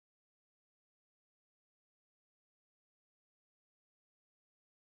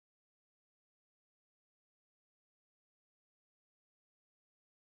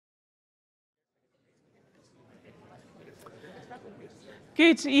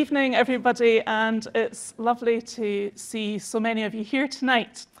Good evening, everybody, and it's lovely to see so many of you here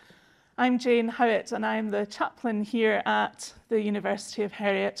tonight. I'm Jane Howett, and I'm the chaplain here at the University of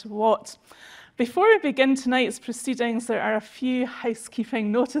Heriot-Watt. Before we begin tonight's proceedings, there are a few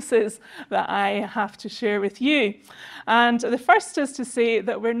housekeeping notices that I have to share with you. And the first is to say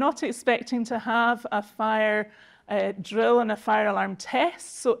that we're not expecting to have a fire drill and a fire alarm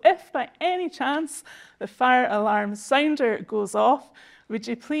test. So if by any chance the fire alarm sounder goes off, would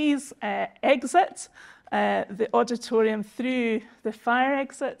you please exit the auditorium through the fire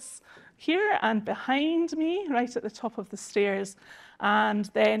exits here and behind me, right at the top of the stairs, and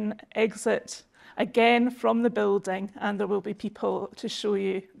then exit again from the building, and there will be people to show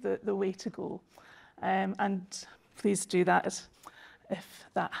you the way to go. And please do that if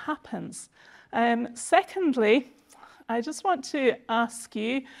that happens. Secondly, I just want to ask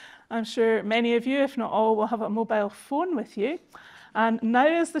you, I'm sure many of you, if not all, will have a mobile phone with you. And now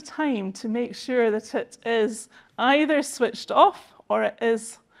is the time to make sure that it is either switched off or it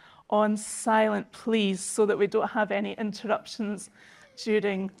is on silent, please, so that we don't have any interruptions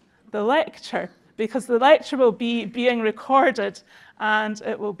during the lecture, because the lecture will be being recorded and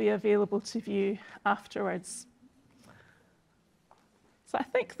it will be available to view afterwards. So I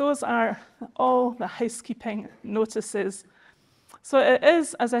think those are all the housekeeping notices. So it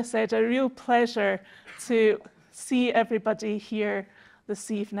is, as I said, a real pleasure to see everybody here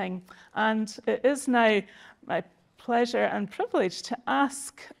this evening. And it is now my pleasure and privilege to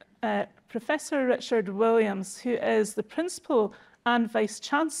ask Professor Richard Williams, who is the Principal and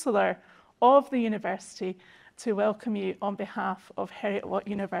Vice-Chancellor of the University, to welcome you on behalf of Heriot-Watt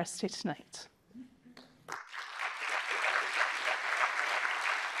University tonight.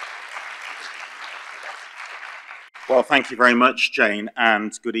 Well, thank you very much, Jane,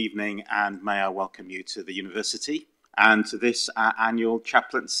 and good evening, and may I welcome you to the university and to this annual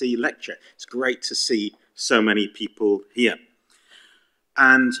chaplaincy lecture. It's great to see so many people here.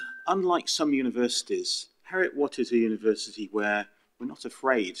 And unlike some universities, Heriot-Watt is a university where we're not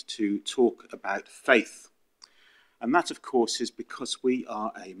afraid to talk about faith. And that, of course, is because we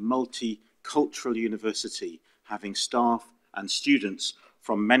are a multicultural university, having staff and students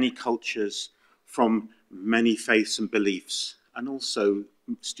from many cultures, from many faiths and beliefs, and also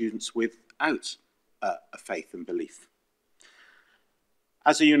students without a faith and belief.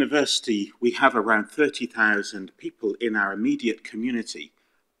 As a university, we have around 30,000 people in our immediate community,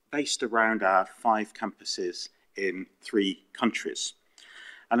 based around our 5 campuses in 3 countries.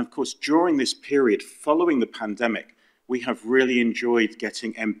 And of course, during this period following the pandemic, we have really enjoyed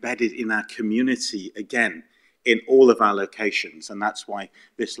getting embedded in our community again, in all of our locations, and that's why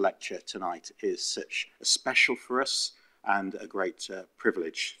this lecture tonight is such a special for us and a great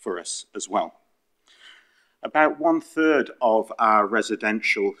privilege for us as well. About 1/3 of our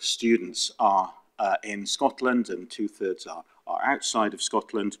residential students are in Scotland and 2/3 are outside of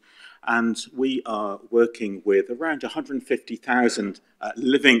Scotland, and we are working with around 150,000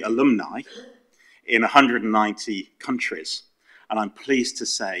 living alumni in 190 countries, and I'm pleased to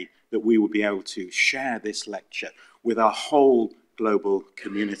say that we will be able to share this lecture with our whole global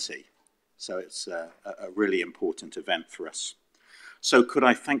community. So it's a really important event for us. So could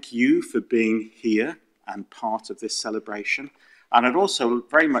I thank you for being here and part of this celebration? And I'd also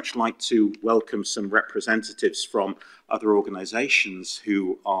very much like to welcome some representatives from other organisations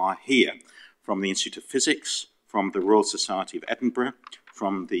who are here, from the Institute of Physics, from the Royal Society of Edinburgh,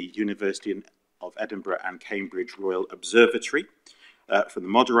 from the University of Edinburgh and Cambridge Royal Observatory, from the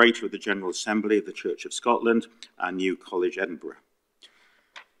moderator of the General Assembly of the Church of Scotland and New College, Edinburgh.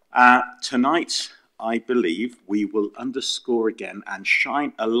 Tonight, I believe, we will underscore again and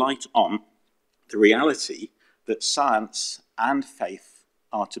shine a light on the reality that science and faith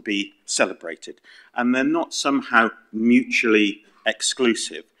are to be celebrated. And they're not somehow mutually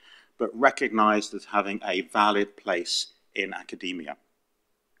exclusive, but recognised as having a valid place in academia.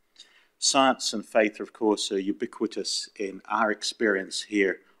 Science and faith, of course, are ubiquitous in our experience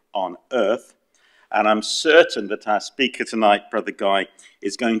here on Earth, and I'm certain that our speaker tonight, Brother Guy,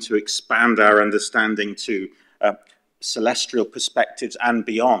 is going to expand our understanding to celestial perspectives and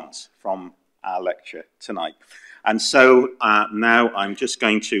beyond from our lecture tonight. And so now I'm just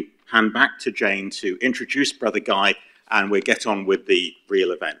going to hand back to Jane to introduce Brother Guy, and we'll get on with the real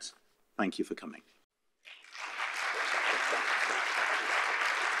event. Thank you for coming.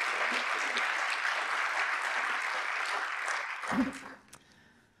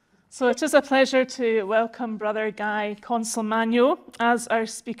 So it is a pleasure to welcome Brother Guy Consolmagno as our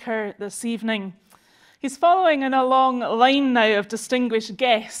speaker this evening. He's following in a long line now of distinguished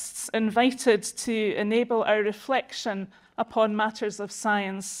guests invited to enable our reflection upon matters of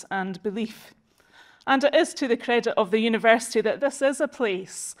science and belief. And it is to the credit of the university that this is a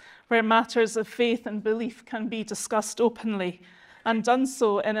place where matters of faith and belief can be discussed openly, and done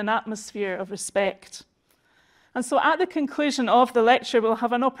so in an atmosphere of respect. And so at the conclusion of the lecture, we'll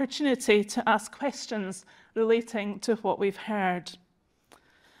have an opportunity to ask questions relating to what we've heard.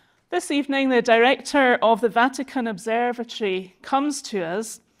 This evening, the director of the Vatican Observatory comes to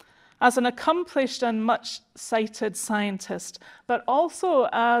us as an accomplished and much-cited scientist, but also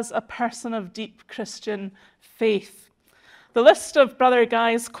as a person of deep Christian faith. The list of Brother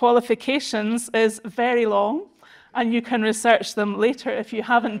Guy's qualifications is very long, and you can research them later if you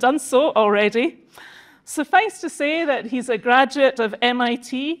haven't done so already. Suffice to say that he's a graduate of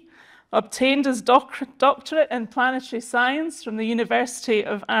MIT, obtained his doctorate in planetary science from the University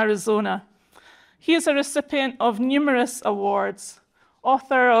of Arizona. He is a recipient of numerous awards,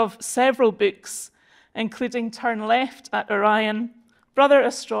 author of several books, including Turn Left at Orion, Brother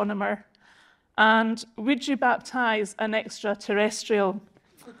Astronomer, and Would You Baptize an Extraterrestrial?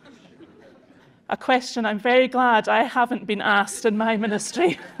 A question I'm very glad I haven't been asked in my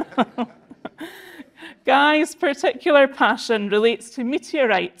ministry. Guy's particular passion relates to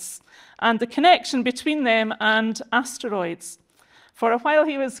meteorites and the connection between them and asteroids. For a while,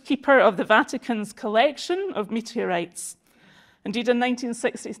 he was keeper of the Vatican's collection of meteorites. Indeed, in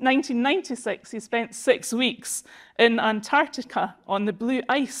 1996, he spent 6 weeks in Antarctica on the blue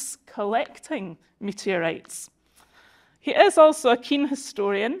ice collecting meteorites. He is also a keen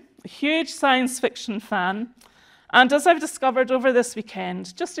historian, a huge science fiction fan, and as I've discovered over this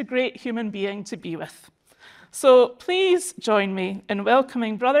weekend, just a great human being to be with. So please join me in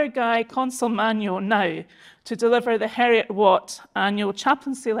welcoming Brother Guy Consolmagno now to deliver the Heriot-Watt Annual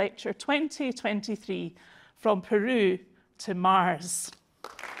Chaplaincy Lecture 2023 from Peru to Mars.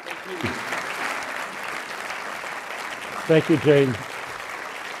 Thank you, Jane.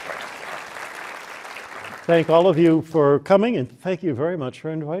 Thank all of you for coming, and thank you very much for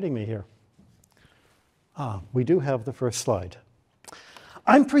inviting me here. We do have the first slide.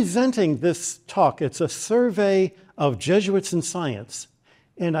 I'm presenting this talk. It's a survey of Jesuits in science,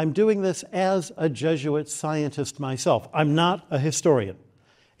 and I'm doing this as a Jesuit scientist myself. I'm not a historian,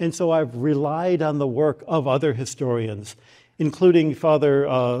 and so I've relied on the work of other historians, including Father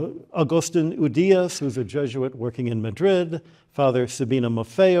Agustin Udias, who's a Jesuit working in Madrid, Father Sabina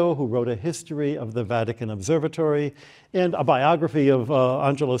Maffeo, who wrote a history of the Vatican Observatory, and a biography of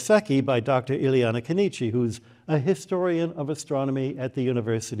Angelo Secchi by Dr. Ileana Canici, who's a historian of astronomy at the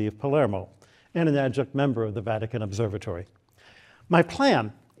University of Palermo and an adjunct member of the Vatican Observatory. My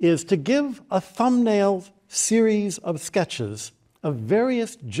plan is to give a thumbnail series of sketches of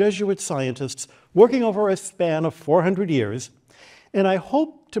various Jesuit scientists working over a span of 400 years, and I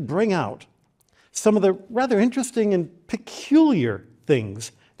hope to bring out some of the rather interesting and peculiar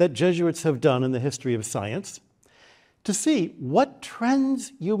things that Jesuits have done in the history of science, to see what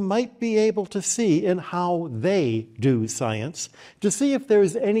trends you might be able to see in how they do science, to see if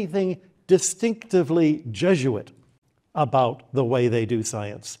there's anything distinctively Jesuit about the way they do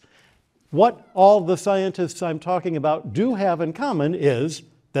science. What all the scientists I'm talking about do have in common is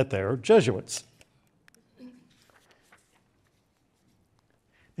that they're Jesuits.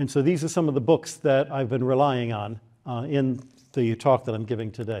 And so these are some of the books that I've been relying on in the talk that I'm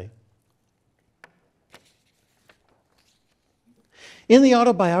giving today. In the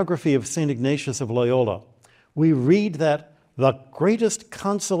autobiography of St. Ignatius of Loyola, we read that the greatest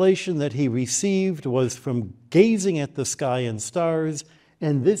consolation that he received was from gazing at the sky and stars,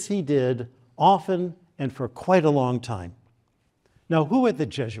 and this he did often and for quite a long time. Now, who are the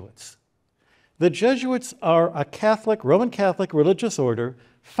Jesuits? The Jesuits are a Catholic, Roman Catholic religious order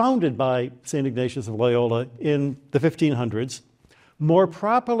founded by St. Ignatius of Loyola in the 1500s. More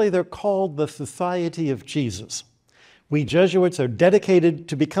properly, they're called the Society of Jesus. We Jesuits are dedicated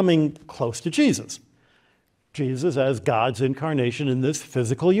to becoming close to Jesus. Jesus as God's incarnation in this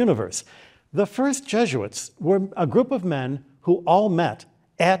physical universe. The first Jesuits were a group of men who all met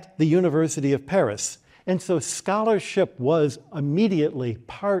at the University of Paris, and so scholarship was immediately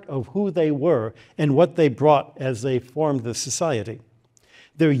part of who they were and what they brought as they formed the society.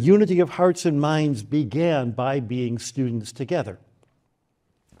 Their unity of hearts and minds began by being students together.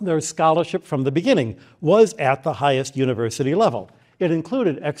 Their scholarship from the beginning was at the highest university level. It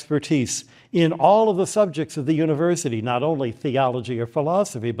included expertise in all of the subjects of the university, not only theology or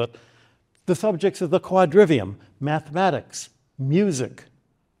philosophy, but the subjects of the quadrivium, mathematics, music,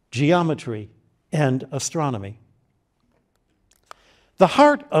 geometry, and astronomy. The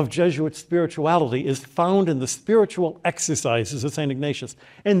heart of Jesuit spirituality is found in the spiritual exercises of St. Ignatius.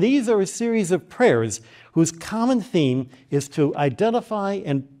 And these are a series of prayers whose common theme is to identify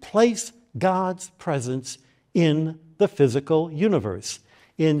and place God's presence in the physical universe,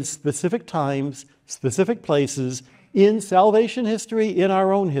 in specific times, specific places, in salvation history, in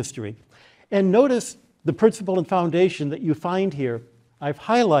our own history. And notice the principle and foundation that you find here. I've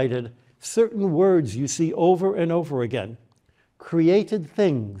highlighted certain words you see over and over again. Created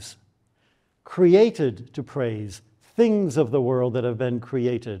things, created to praise, things of the world that have been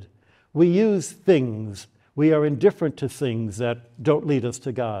created. We use things. We are indifferent to things that don't lead us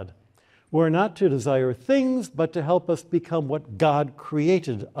to God. We're not to desire things, but to help us become what God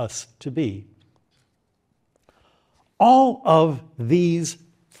created us to be. All of these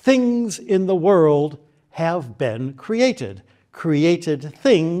things in the world have been created. Created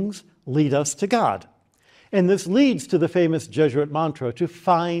things lead us to God. And this leads to the famous Jesuit mantra, to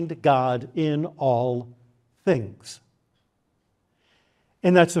find God in all things.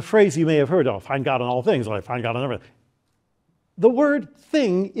 And that's a phrase you may have heard of, find God in all things, like find God in everything. The word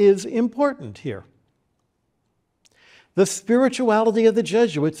thing is important here. The spirituality of the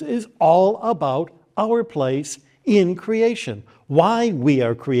Jesuits is all about our place in creation, why we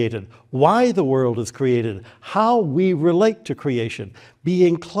are created, why the world is created, how we relate to creation.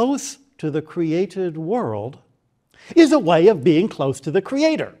 Being close to the created world is a way of being close to the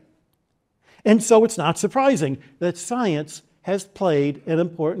Creator. And so it's not surprising that science has played an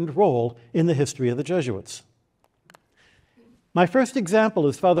important role in the history of the Jesuits. My first example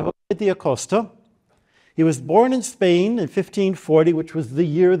is Father José de Acosta. He was born in Spain in 1540, which was the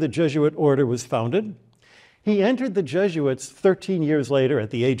year the Jesuit order was founded. He entered the Jesuits 13 years later at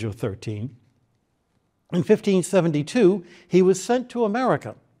the age of 13. In 1572, he was sent to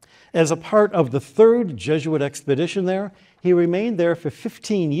America. As a part of the third Jesuit expedition there, he remained there for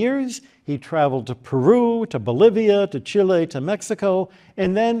 15 years. He traveled to Peru, to Bolivia, to Chile, to Mexico,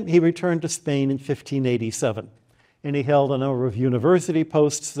 and then he returned to Spain in 1587. And he held a number of university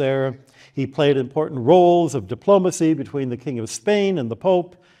posts there. He played important roles of diplomacy between the King of Spain and the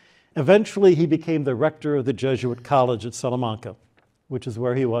Pope. Eventually, he became the rector of the Jesuit College at Salamanca, which is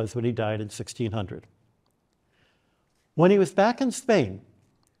where he was when he died in 1600. When he was back in Spain,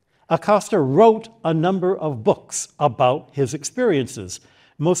 Acosta wrote a number of books about his experiences,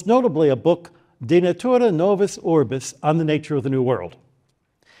 most notably a book, De Natura Novus Orbis, on the nature of the New World.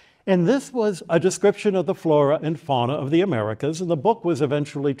 And this was a description of the flora and fauna of the Americas, and the book was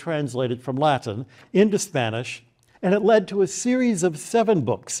eventually translated from Latin into Spanish, and it led to a series of 7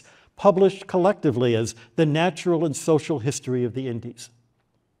 books published collectively as The Natural and Social History of the Indies.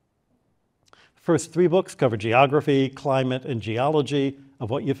 The first 3 books cover geography, climate, and geology of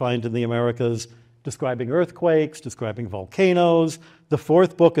what you find in the Americas, describing earthquakes, describing volcanoes. The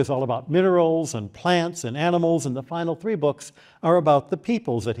 4th book is all about minerals and plants and animals, and the final 3 books are about the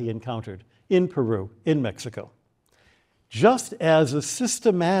peoples that he encountered in Peru, in Mexico. Just as a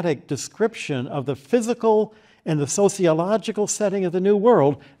systematic description of the physical and the sociological setting of the New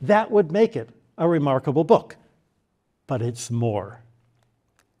World, that would make it a remarkable book. But it's more.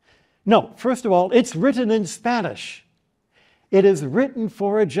 No, first of all, it's written in Spanish. It is written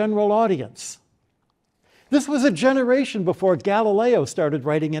for a general audience. This was a generation before Galileo started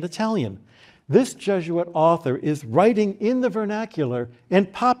writing in Italian. This Jesuit author is writing in the vernacular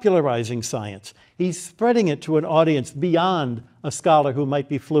and popularizing science. He's spreading it to an audience beyond a scholar who might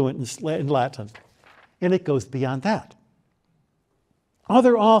be fluent in Latin. And it goes beyond that.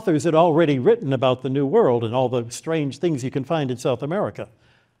 Other authors had already written about the New World and all the strange things you can find in South America.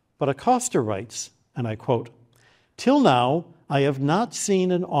 But Acosta writes, and I quote, "Till now, I have not seen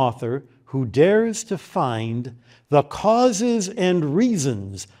an author who dares to find the causes and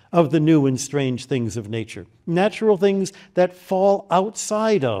reasons of the new and strange things of nature, natural things that fall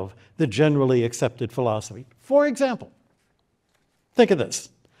outside of the generally accepted philosophy." For example, think of this.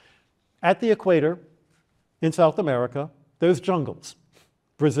 At the equator in South America, there's jungles.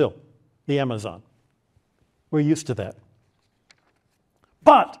 Brazil, the Amazon. We're used to that.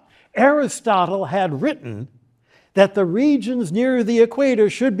 But Aristotle had written that the regions near the equator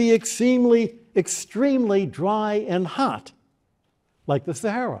should be extremely dry and hot, like the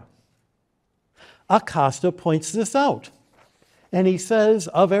Sahara. Acosta points this out, and he says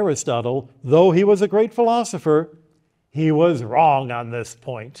of Aristotle, though he was a great philosopher, he was wrong on this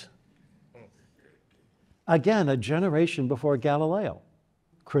point. Again, a generation before Galileo,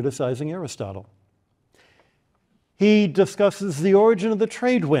 criticizing Aristotle. He discusses the origin of the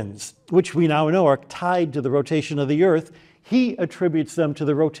trade winds, which we now know are tied to the rotation of the Earth. He attributes them to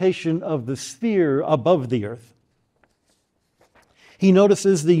the rotation of the sphere above the Earth. He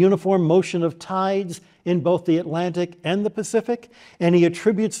notices the uniform motion of tides in both the Atlantic and the Pacific, and he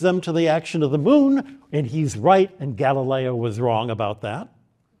attributes them to the action of the moon, and he's right, and Galileo was wrong about that.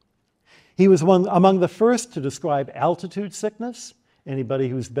 He was among the first to describe altitude sickness. Anybody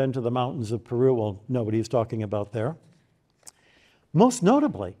who's been to the mountains of Peru will know what he's talking about there. Most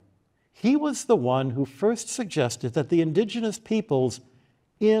notably, he was the one who first suggested that the indigenous peoples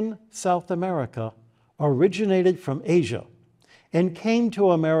in South America originated from Asia and came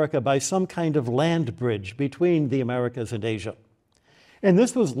to America by some kind of land bridge between the Americas and Asia. And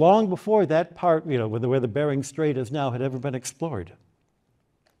this was long before that part, where the Bering Strait is now, had ever been explored.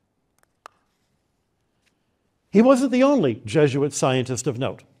 He wasn't the only Jesuit scientist of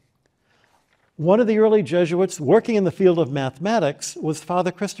note. One of the early Jesuits working in the field of mathematics was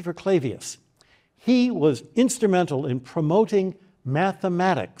Father Christopher Clavius. He was instrumental in promoting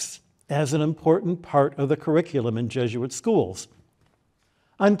mathematics as an important part of the curriculum in Jesuit schools.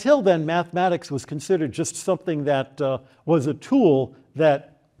 Until then, mathematics was considered just something that was a tool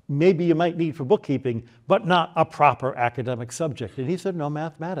that maybe you might need for bookkeeping, but not a proper academic subject. And he said, no,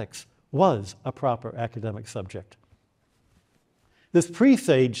 mathematics was a proper academic subject. This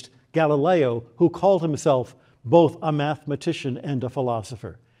presaged Galileo, who called himself both a mathematician and a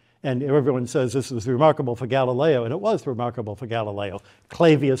philosopher. And everyone says this was remarkable for Galileo, and it was remarkable for Galileo.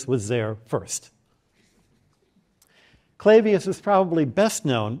 Clavius was there first. Clavius is probably best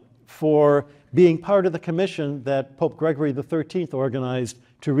known for being part of the commission that Pope Gregory XIII organized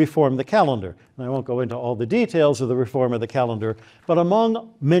to reform the calendar. And I won't go into all the details of the reform of the calendar, but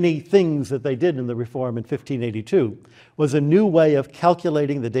among many things that they did in the reform in 1582 was a new way of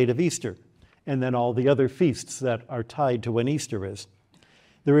calculating the date of Easter, and then all the other feasts that are tied to when Easter is.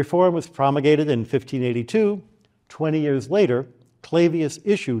 The reform was promulgated in 1582. 20 years later, Clavius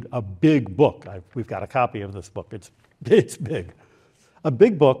issued a big book. We've got a copy of this book. It's big. A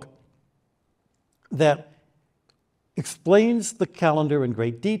big book that explains the calendar in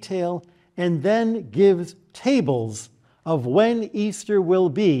great detail and then gives tables of when Easter will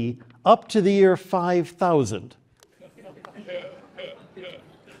be up to the year 5000.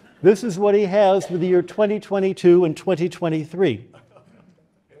 This is what he has for the year 2022 and 2023.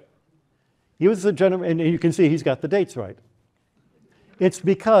 He was the general, and you can see he's got the dates right. It's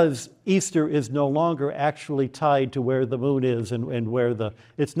because Easter is no longer actually tied to where the moon is and where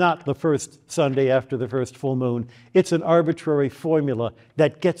it's not the first Sunday after the first full moon. It's an arbitrary formula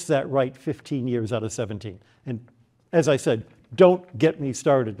that gets that right 15 years out of 17. And as I said, don't get me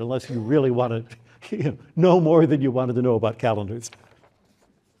started unless you really want to know more than you wanted to know about calendars.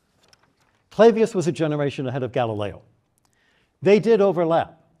 Clavius was a generation ahead of Galileo. They did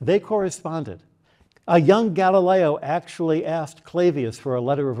overlap. They corresponded. A young Galileo actually asked Clavius for a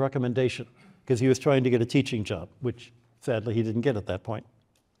letter of recommendation because he was trying to get a teaching job, which sadly he didn't get at that point.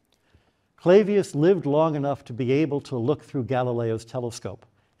 Clavius lived long enough to be able to look through Galileo's telescope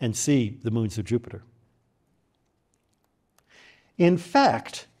and see the moons of Jupiter. In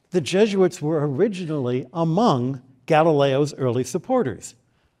fact, the Jesuits were originally among Galileo's early supporters,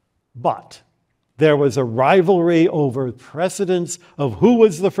 but there was a rivalry over precedence of who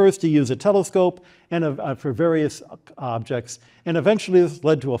was the first to use a telescope and for various objects, and eventually this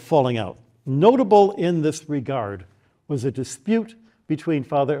led to a falling out. Notable in this regard was a dispute between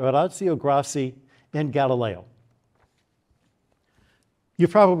Father Orazio Grassi and Galileo.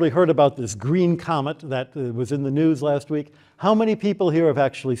 You've probably heard about this green comet that was in the news last week. How many people here have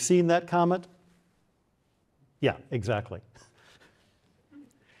actually seen that comet? Yeah, exactly.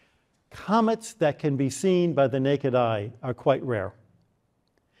 Comets that can be seen by the naked eye are quite rare.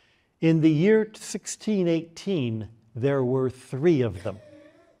 In the year 1618, there were 3 of them.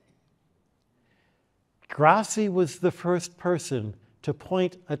 Grassi was the first person to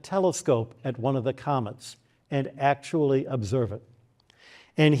point a telescope at one of the comets and actually observe it.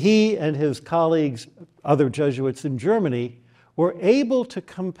 And he and his colleagues, other Jesuits in Germany, were able to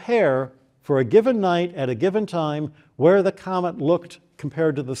compare for a given night at a given time where the comet looked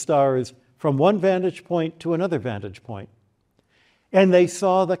compared to the stars from one vantage point to another vantage point. And they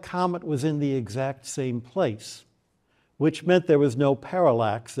saw the comet was in the exact same place, which meant there was no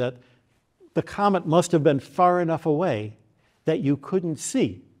parallax, that the comet must have been far enough away that you couldn't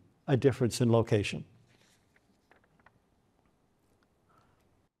see a difference in location.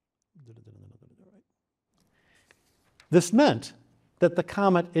 This meant that the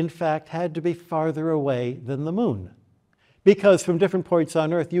comet, in fact, had to be farther away than the moon, because from different points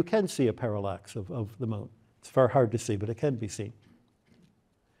on Earth, you can see a parallax of the moon. It's very hard to see, but it can be seen.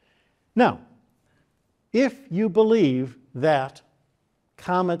 Now, if you believe that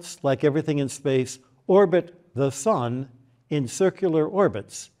comets, like everything in space, orbit the sun in circular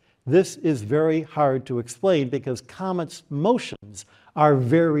orbits, this is very hard to explain because comets' motions are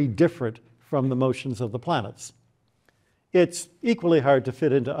very different from the motions of the planets. It's equally hard to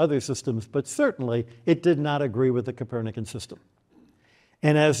fit into other systems, but certainly it did not agree with the Copernican system.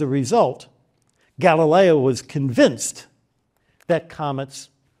 And as a result, Galileo was convinced that comets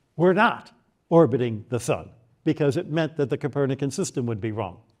were not orbiting the sun because it meant that the Copernican system would be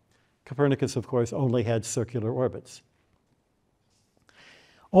wrong. Copernicus, of course, only had circular orbits.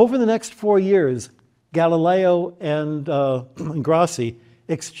 Over the next 4 years, Galileo and Grassi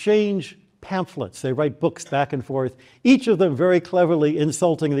exchange pamphlets. They write books back and forth, each of them very cleverly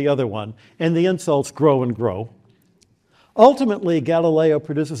insulting the other one, and the insults grow and grow. Ultimately, Galileo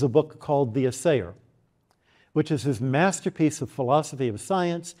produces a book called The Assayer, which is his masterpiece of philosophy of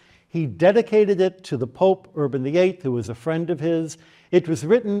science. He dedicated it to the Pope Urban VIII, who was a friend of his. It was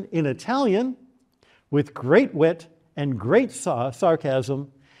written in Italian with great wit and great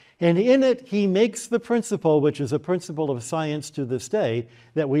sarcasm. And in it, he makes the principle, which is a principle of science to this day,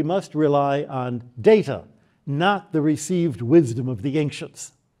 that we must rely on data, not the received wisdom of the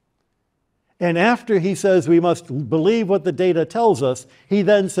ancients. And after he says we must believe what the data tells us, he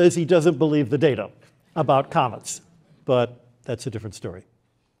then says he doesn't believe the data about comets. But that's a different story.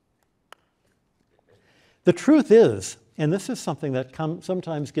 The truth is, and this is something that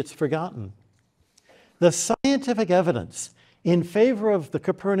sometimes gets forgotten, the scientific evidence in favor of the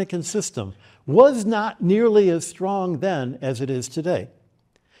Copernican system was not nearly as strong then as it is today.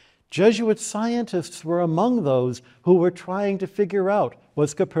 Jesuit scientists were among those who were trying to figure out,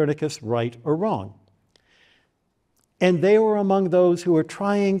 was Copernicus right or wrong? And they were among those who were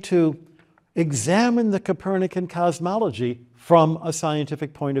trying to examine the Copernican cosmology from a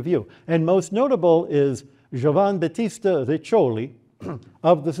scientific point of view. And most notable is Giovan Battista Riccioli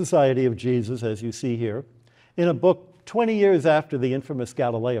of the Society of Jesus, as you see here, in a book 20 years after the infamous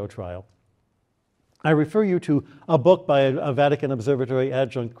Galileo trial. I refer you to a book by a Vatican Observatory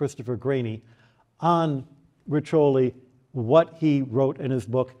adjunct, Christopher Graney, on Riccioli, what he wrote in his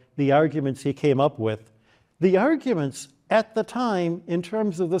book, the arguments he came up with. The arguments at the time, in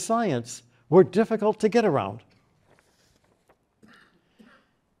terms of the science, were difficult to get around.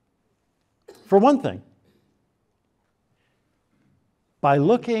 For one thing, by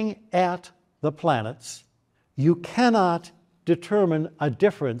looking at the planets, you cannot determine a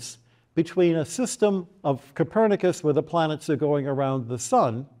difference between a system of Copernicus where the planets are going around the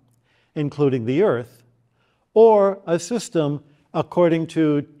sun, including the Earth, or a system, according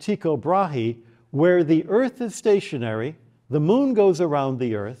to Tycho Brahe, where the Earth is stationary, the moon goes around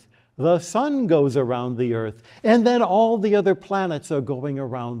the Earth, the sun goes around the Earth, and then all the other planets are going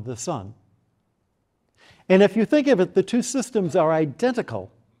around the sun. And if you think of it, the two systems are identical,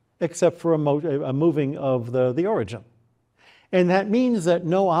 except for a moving of the origin. And that means that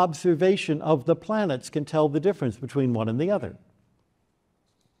no observation of the planets can tell the difference between one and the other.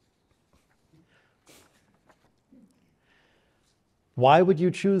 Why would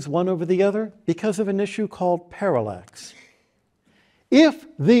you choose one over the other? Because of an issue called parallax. If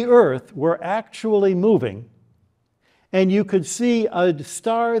the Earth were actually moving, and you could see a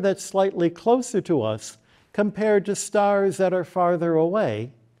star that's slightly closer to us compared to stars that are farther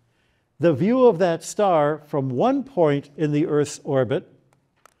away, the view of that star from one point in the Earth's orbit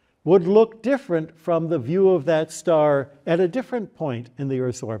would look different from the view of that star at a different point in the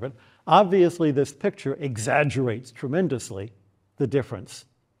Earth's orbit. Obviously, this picture exaggerates tremendously the difference.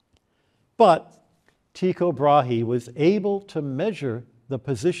 But Tycho Brahe was able to measure the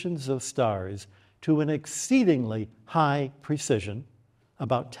positions of stars to an exceedingly high precision,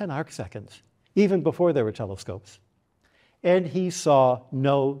 about 10 arcseconds, even before there were telescopes. And he saw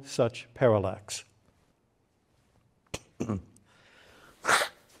no such parallax.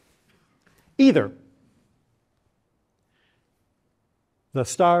 Either the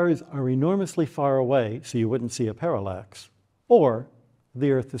stars are enormously far away, so you wouldn't see a parallax, or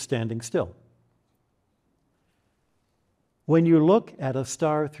the Earth is standing still. When you look at a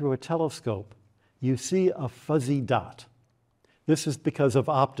star through a telescope, you see a fuzzy dot. This is because of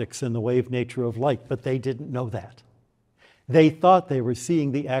optics and the wave nature of light, but they didn't know that. They thought they were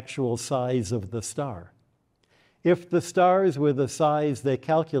seeing the actual size of the star. If the stars were the size they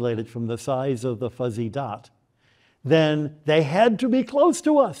calculated from the size of the fuzzy dot, then they had to be close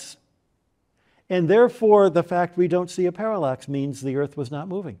to us. And therefore, the fact we don't see a parallax means the Earth was not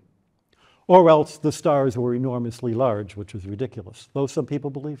moving. Or else the stars were enormously large, which was ridiculous, though some people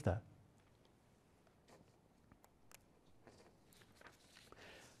believe that.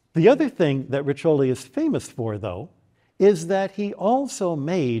 The other thing that Riccioli is famous for, though, is that he also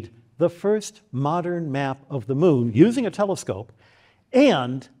made the first modern map of the moon using a telescope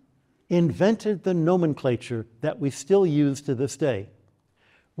and invented the nomenclature that we still use to this day,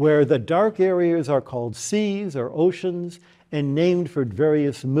 where the dark areas are called seas or oceans and named for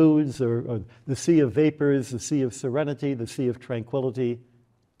various moods, or the sea of vapors, the sea of serenity, the sea of tranquility.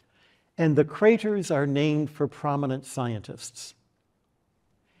 And the craters are named for prominent scientists.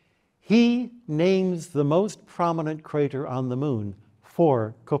 He names the most prominent crater on the moon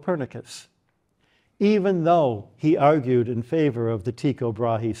for Copernicus, even though he argued in favor of the Tycho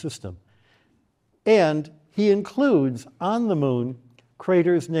Brahe system. And he includes on the moon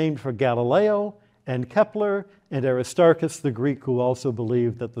craters named for Galileo and Kepler and Aristarchus, the Greek, who also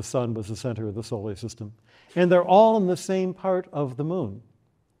believed that the sun was the center of the solar system. And they're all in the same part of the moon.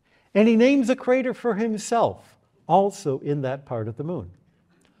 And he names a crater for himself, also in that part of the moon.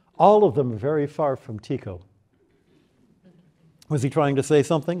 All of them are very far from Tycho. Was he trying to say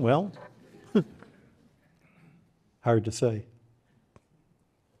something? Well, hard to say.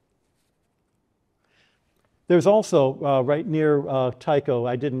 There's also, right near Tycho,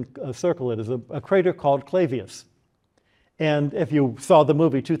 I didn't circle it, is a crater called Clavius. And if you saw the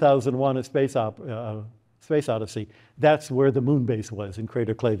movie 2001: A Space Odyssey, that's where the moon base was, in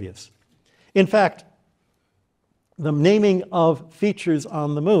crater Clavius. In fact, the naming of features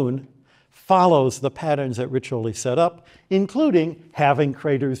on the moon follows the patterns that Riccioli set up, including having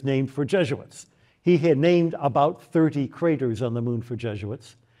craters named for Jesuits. He had named about 30 craters on the moon for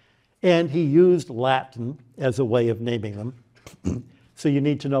Jesuits, and he used Latin as a way of naming them. So you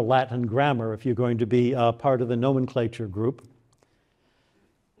need to know Latin grammar if you're going to be part of the nomenclature group.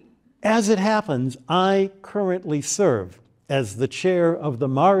 As it happens, I currently serve as the chair of the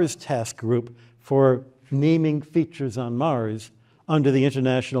Mars Task Group for naming features on Mars under the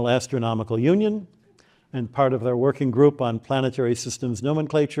International Astronomical Union, and part of their working group on planetary systems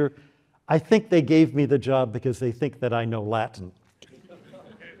nomenclature. I think they gave me the job because they think that I know Latin.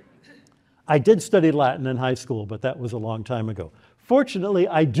 I did study Latin in high school, but that was a long time ago. Fortunately,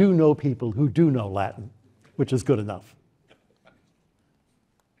 I do know people who do know Latin, which is good enough.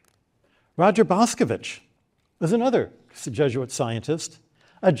 Roger Boscovich was another Jesuit scientist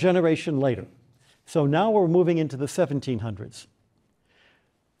a generation later. So now we're moving into the 1700s.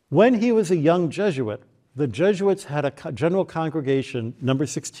 When he was a young Jesuit, the Jesuits had a general congregation, number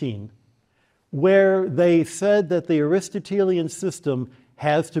 16, where they said that the Aristotelian system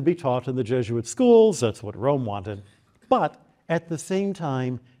has to be taught in the Jesuit schools. That's what Rome wanted. But at the same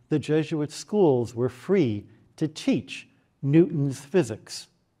time, the Jesuit schools were free to teach Newton's physics.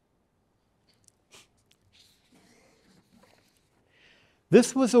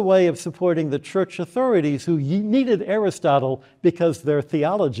 This was a way of supporting the church authorities who needed Aristotle because their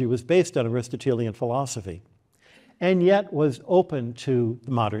theology was based on Aristotelian philosophy, and yet was open to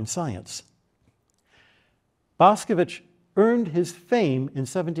modern science. Boscovich earned his fame in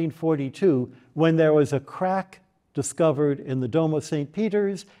 1742 when there was a crack discovered in the Dome of St.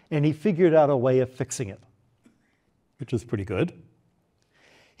 Peter's, and he figured out a way of fixing it, which is pretty good.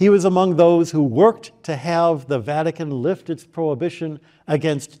 He was among those who worked to have the Vatican lift its prohibition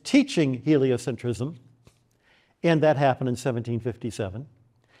against teaching heliocentrism, and that happened in 1757.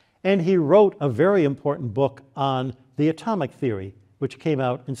 And he wrote a very important book on the atomic theory, which came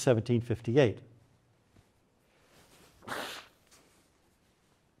out in 1758.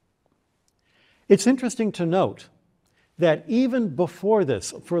 It's interesting to note that even before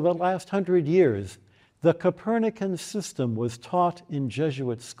this, for the last 100 years, the Copernican system was taught in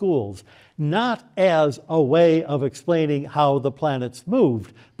Jesuit schools, not as a way of explaining how the planets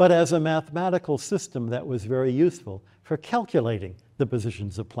moved, but as a mathematical system that was very useful for calculating the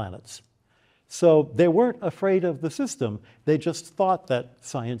positions of planets. So they weren't afraid of the system, they just thought that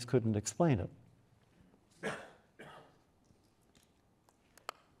science couldn't explain it.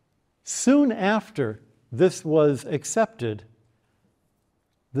 Soon after this was accepted,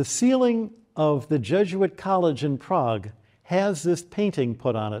 the ceiling of the Jesuit College in Prague has this painting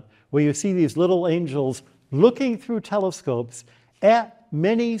put on it where you see these little angels looking through telescopes at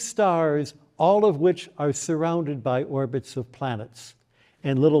many stars, all of which are surrounded by orbits of planets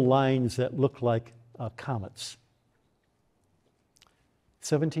and little lines that look like comets.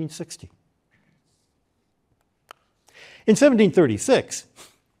 1760. In 1736,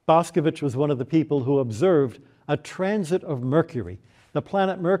 Boscovich was one of the people who observed a transit of Mercury. The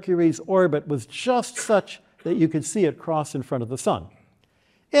planet Mercury's orbit was just such that you could see it cross in front of the sun.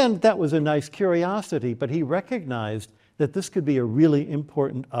 And that was a nice curiosity, but he recognized that this could be a really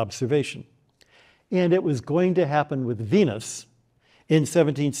important observation. And it was going to happen with Venus in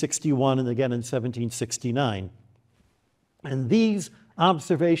 1761 and again in 1769. And these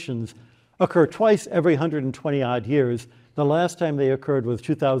observations occur twice every 120 odd years. The last time they occurred was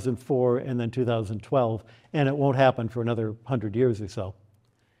 2004 and then 2012, and it won't happen for another 100 years or so.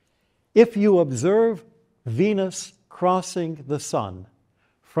 If you observe Venus crossing the sun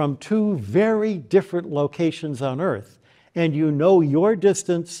from two very different locations on Earth, and you know your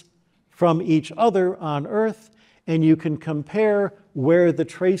distance from each other on Earth, and you can compare where the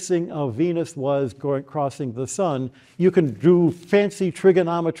tracing of Venus was crossing the sun, you can do fancy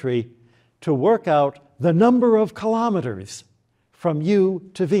trigonometry to work out the number of kilometers from you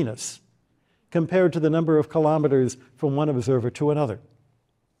to Venus compared to the number of kilometers from one observer to another.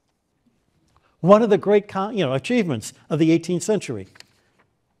 One of the great achievements of the 18th century.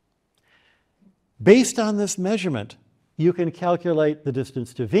 Based on this measurement, you can calculate the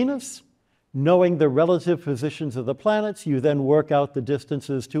distance to Venus. Knowing the relative positions of the planets, you then work out the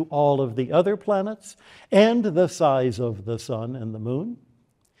distances to all of the other planets and the size of the sun and the moon.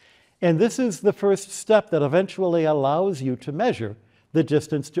 And this is the first step that eventually allows you to measure the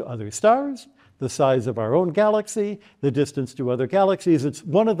distance to other stars, the size of our own galaxy, the distance to other galaxies. It's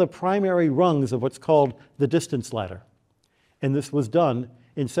one of the primary rungs of what's called the distance ladder. And this was done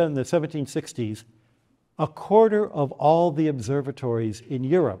in the 1760s. A quarter of all the observatories in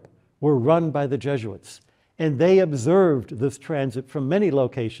Europe were run by the Jesuits. And they observed this transit from many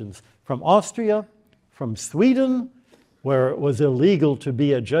locations, from Austria, from Sweden, where it was illegal to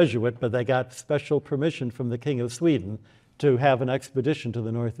be a Jesuit, but they got special permission from the King of Sweden to have an expedition to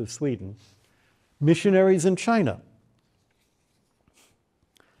the north of Sweden. Missionaries in China.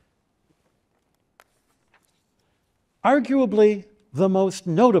 Arguably, the most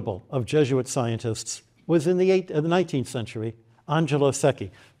notable of Jesuit scientists was in the 19th century, Angelo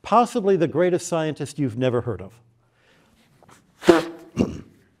Secchi, possibly the greatest scientist you've never heard of.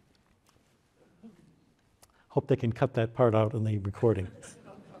 Hope they can cut that part out in the recording.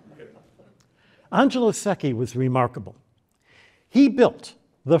 Angelo Secchi was remarkable. He built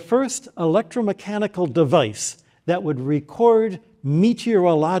the first electromechanical device that would record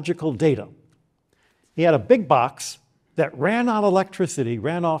meteorological data. He had a big box that ran on electricity,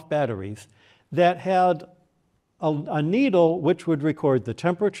 ran off batteries, that had a needle which would record the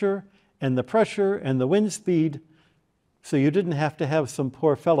temperature and the pressure and the wind speed, so you didn't have to have some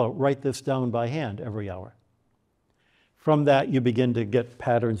poor fellow write this down by hand every hour. From that, you begin to get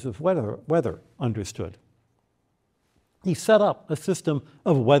patterns of weather understood. He set up a system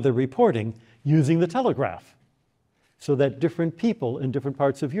of weather reporting using the telegraph so that different people in different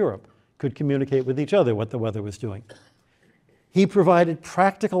parts of Europe could communicate with each other what the weather was doing. He provided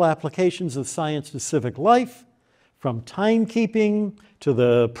practical applications of science to civic life, from timekeeping to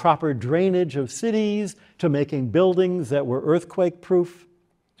the proper drainage of cities to making buildings that were earthquake-proof,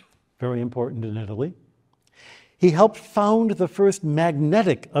 very important in Italy. He helped found the first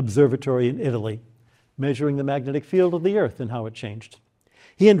magnetic observatory in Italy, measuring the magnetic field of the Earth and how it changed.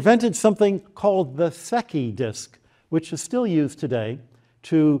 He invented something called the Secchi disk, which is still used today.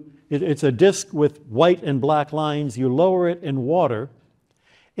 It's a disk with white and black lines. You lower it in water,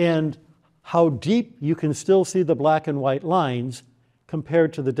 and how deep you can still see the black and white lines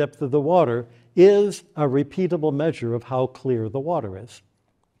compared to the depth of the water is a repeatable measure of how clear the water is.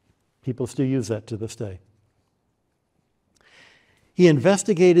 People still use that to this day. He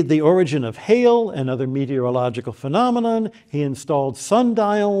investigated the origin of hail and other meteorological phenomenon. He installed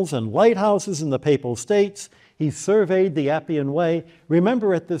sundials and lighthouses in the Papal States. He surveyed the Appian Way.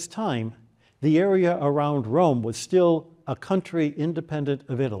 Remember, at this time, the area around Rome was still a country independent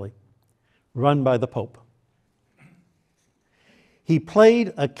of Italy, run by the Pope. He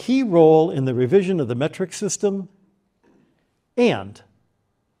played a key role in the revision of the metric system, and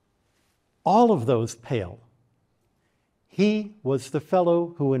all of those pale. He was the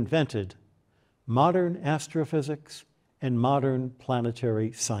fellow who invented modern astrophysics and modern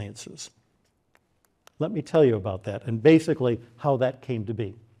planetary sciences. Let me tell you about that and basically how that came to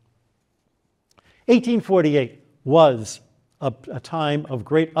be. 1848 was a time of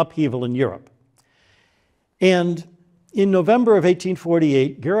great upheaval in Europe. And in November of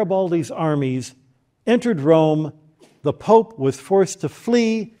 1848, Garibaldi's armies entered Rome. The Pope was forced to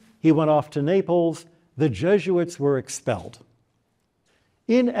flee. He went off to Naples. The Jesuits were expelled.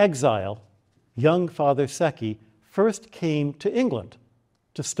 In exile, young Father Secchi first came to England,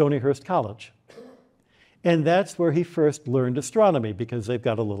 to Stonyhurst College. And that's where he first learned astronomy, because they've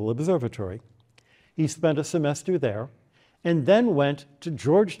got a little observatory. He spent a semester there, and then went to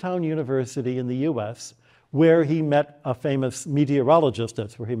Georgetown University in the US, where he met a famous meteorologist.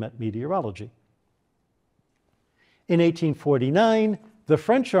 That's where he met meteorology. In 1849, the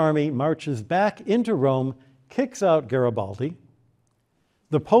French army marches back into Rome, kicks out Garibaldi,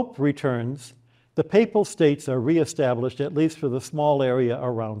 the Pope returns, the Papal States are reestablished, at least for the small area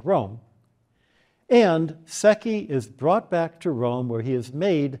around Rome. And Secchi is brought back to Rome, where he is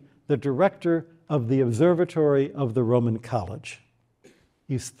made the director of the Observatory of the Roman College.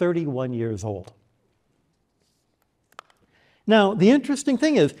 He's 31 years old. Now, the interesting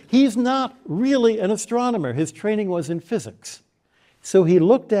thing is, he's not really an astronomer. His training was in physics. So he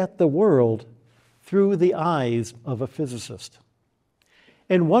looked at the world through the eyes of a physicist.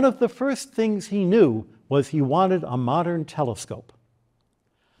 And one of the first things he knew was he wanted a modern telescope.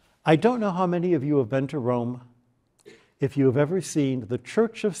 I don't know how many of you have been to Rome. If you have ever seen the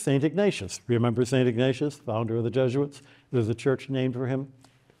Church of St. Ignatius, remember St. Ignatius, founder of the Jesuits? There's a church named for him.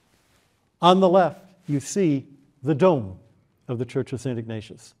 On the left, you see the dome of the Church of St.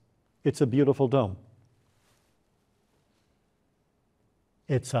 Ignatius. It's a beautiful dome.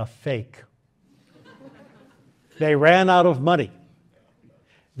 It's a fake. They ran out of money.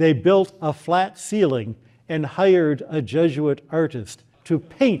 They built a flat ceiling and hired a Jesuit artist to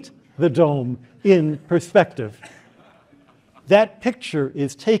paint the dome in perspective. That picture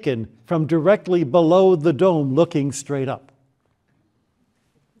is taken from directly below the dome looking straight up.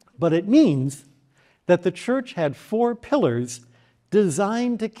 But it means that the church had 4 pillars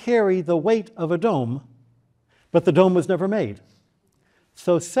designed to carry the weight of a dome, but the dome was never made.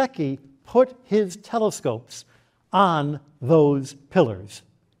 So Secchi put his telescopes on those pillars.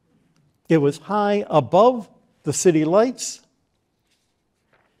 It was high above the city lights,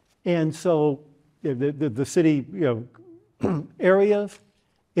 and so the city areas,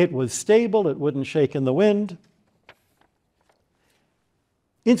 it was stable, it wouldn't shake in the wind.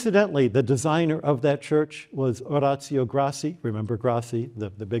 Incidentally, the designer of that church was Orazio Grassi. Remember Grassi, the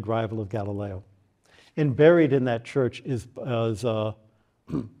big rival of Galileo. And buried in that church is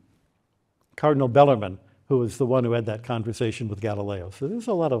Cardinal Bellarmine, who was the one who had that conversation with Galileo. So there's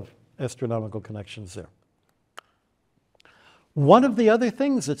a lot of astronomical connections there. One of the other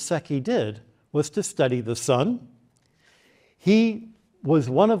things that Secchi did was to study the sun. He was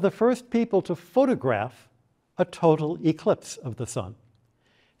one of the first people to photograph a total eclipse of the sun.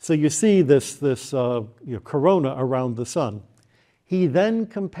 So you see this corona around the sun. He then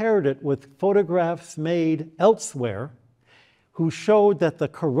compared it with photographs made elsewhere who showed that the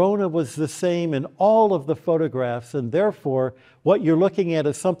corona was the same in all of the photographs, and therefore what you're looking at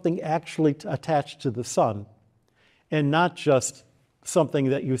is something actually attached to the sun and not just something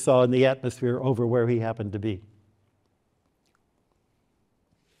that you saw in the atmosphere over where he happened to be.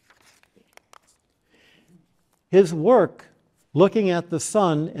 His work looking at the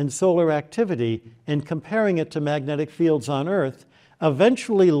sun and solar activity and comparing it to magnetic fields on Earth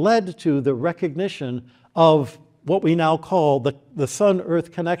eventually led to the recognition of what we now call the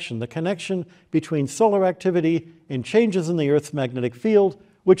Sun-Earth connection, the connection between solar activity and changes in the Earth's magnetic field,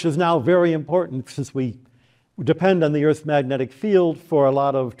 which is now very important since we depend on the Earth's magnetic field for a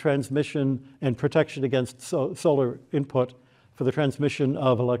lot of transmission and protection against solar input, for the transmission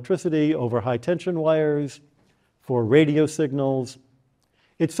of electricity over high-tension wires, for radio signals.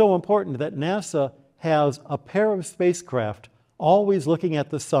 It's so important that NASA has a pair of spacecraft always looking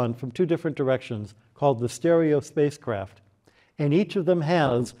at the sun from 2 different directions called the stereo spacecraft. And each of them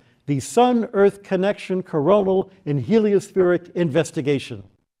has the Sun-Earth Connection Coronal and Heliospheric Investigation.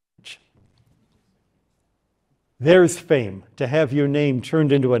 There's fame to have your name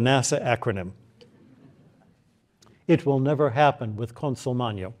turned into a NASA acronym. It will never happen with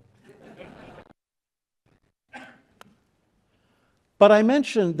Consolmagno. But I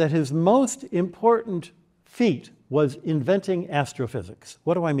mentioned that his most important feat was inventing astrophysics.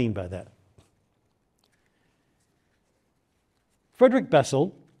 What do I mean by that? Frederick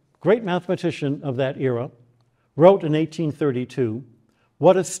Bessel, great mathematician of that era, wrote in 1832,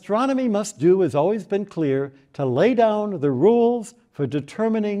 "What astronomy must do has always been clear, to lay down the rules for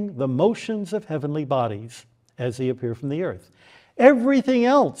determining the motions of heavenly bodies as they appear from the earth. Everything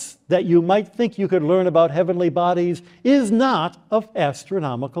else that you might think you could learn about heavenly bodies is not of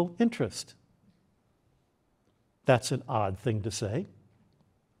astronomical interest." That's an odd thing to say.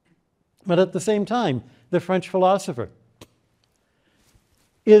 But at the same time, the French philosopher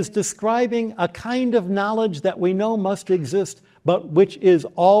is describing a kind of knowledge that we know must exist, but which is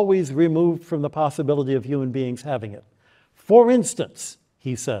always removed from the possibility of human beings having it. For instance,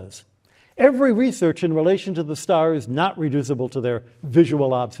 he says, every research in relation to the stars not reducible to their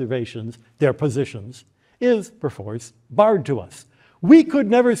visual observations, their positions, is, perforce, barred to us. We could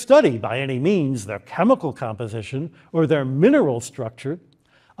never study by any means their chemical composition or their mineral structure.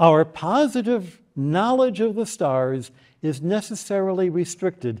 Our positive knowledge of the stars is necessarily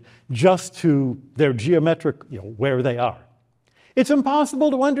restricted just to their geometric, where they are. It's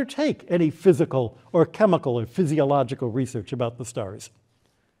impossible to undertake any physical or chemical or physiological research about the stars.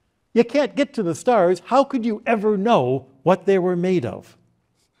 You can't get to the stars. How could you ever know what they were made of?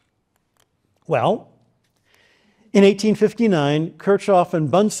 Well, in 1859, Kirchhoff and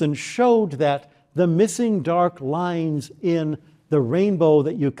Bunsen showed that the missing dark lines in the rainbow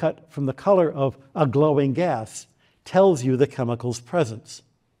that you cut from the color of a glowing gas tells you the chemical's presence.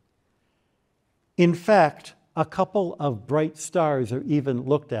 In fact, a couple of bright stars are even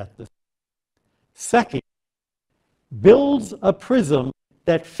looked at this. Second, builds a prism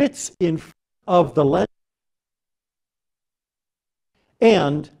that fits in front of the lens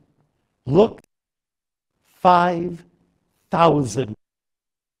and looked 5,000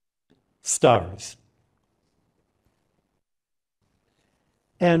 stars.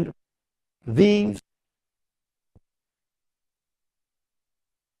 And these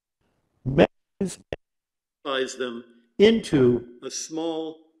measures them into a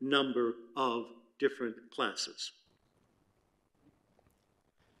small number of different classes.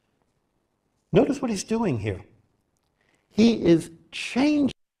 Notice what he's doing here. He is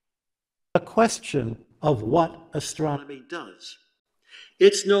changing the question of what astronomy does.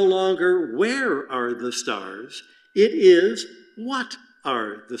 It's no longer where are the stars, it is what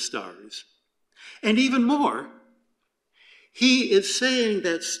are the stars. And even more, he is saying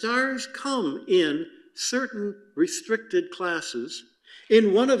that stars come in certain restricted classes.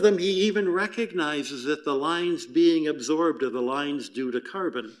 In one of them, he even recognizes that the lines being absorbed are the lines due to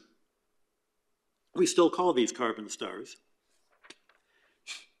carbon. We still call these carbon stars.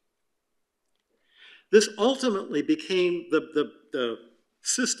 This ultimately became the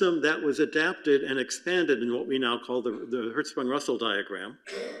system that was adapted and expanded in what we now call the Hertzsprung-Russell diagram.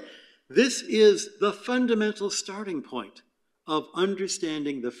 This is the fundamental starting point of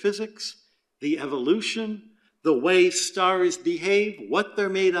understanding the physics, the evolution, the way stars behave, what they're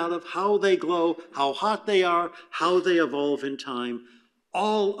made out of, how they glow, how hot they are, how they evolve in time.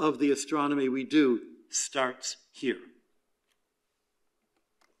 All of the astronomy we do starts here.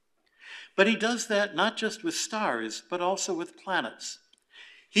 But he does that not just with stars, but also with planets.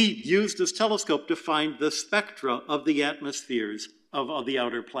 He used his telescope to find the spectra of the atmospheres of the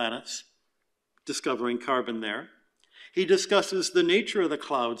outer planets, discovering carbon there. He discusses the nature of the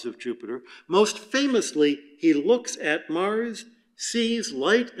clouds of Jupiter. Most famously, he looks at Mars, sees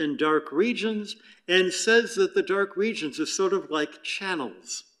light and dark regions, and says that the dark regions are sort of like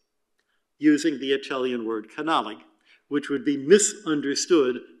channels, using the Italian word canale, which would be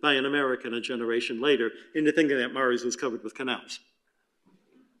misunderstood by an American a generation later into thinking that Mars was covered with canals.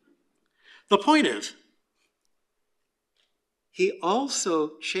 The point is, he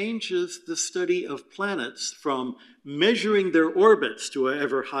also changes the study of planets from measuring their orbits to an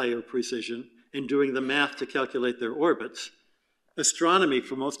ever higher precision and doing the math to calculate their orbits. Astronomy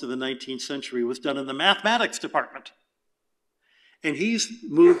for most of the 19th century was done in the mathematics department. And he's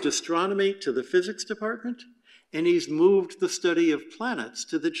moved astronomy to the physics department, and he's moved the study of planets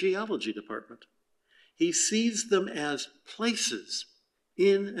to the geology department. He sees them as places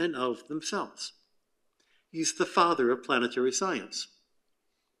in and of themselves. He's the father of planetary science.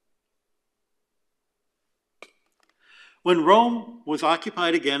 When Rome was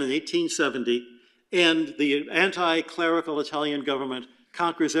occupied again in 1870, and the anti-clerical Italian government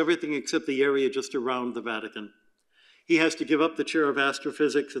conquers everything except the area just around the Vatican, he has to give up the chair of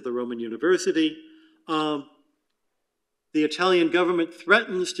astrophysics at the Roman University. The Italian government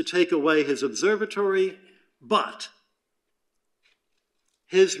threatens to take away his observatory, but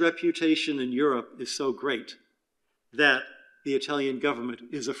his reputation in Europe is so great that the Italian government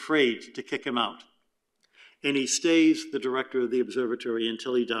is afraid to kick him out. And he stays the director of the observatory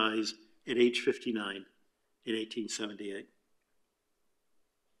until he dies at age 59 in 1878.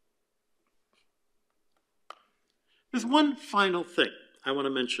 There's one final thing I want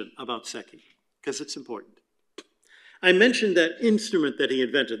to mention about Secchi, because it's important. I mentioned that instrument that he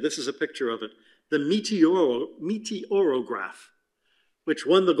invented. This is a picture of it, the meteorograph, which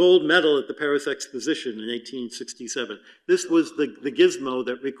won the gold medal at the Paris Exposition in 1867. This was the gizmo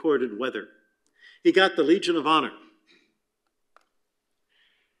that recorded weather. He got the Legion of Honor.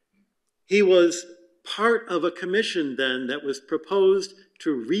 He was part of a commission then that was proposed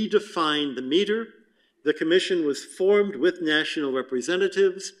to redefine the meter. The commission was formed with national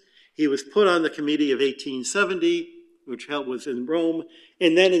representatives. He was put on the committee of 1870, which was in Rome,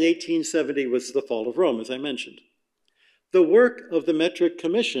 and then in 1870 was the fall of Rome, as I mentioned. The work of the Metric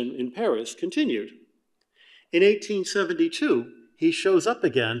Commission in Paris continued. In 1872, he shows up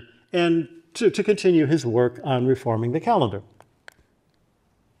again and to continue his work on reforming the calendar.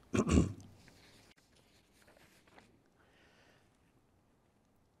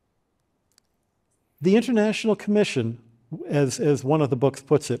 The International Commission, as one of the books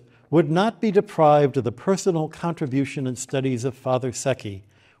puts it, would not be deprived of the personal contribution and studies of Father Secchi,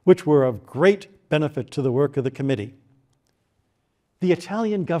 which were of great benefit to the work of the committee. The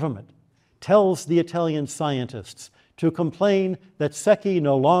Italian government tells the Italian scientists to complain that Secchi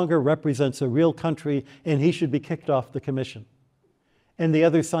no longer represents a real country and he should be kicked off the commission. And the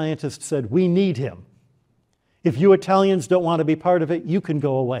other scientists said, we need him. If you Italians don't want to be part of it, you can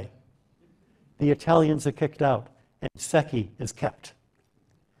go away. The Italians are kicked out and Secchi is kept.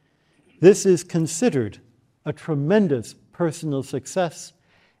 This is considered a tremendous personal success,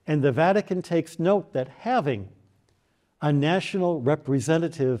 and the Vatican takes note that having a national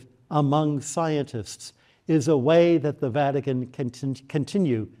representative among scientists is a way that the Vatican can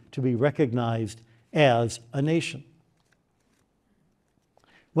continue to be recognized as a nation.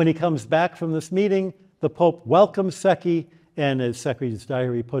 When he comes back from this meeting, the Pope welcomes Secchi, and as Secchi's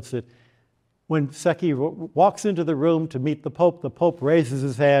diary puts it, when Secchi walks into the room to meet the Pope raises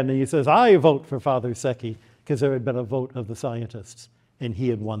his hand and he says, I vote for Father Secchi, because there had been a vote of the scientists, and he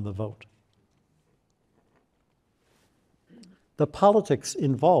had won the vote. The politics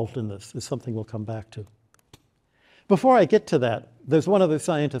involved in this is something we'll come back to. Before I get to that, there's one other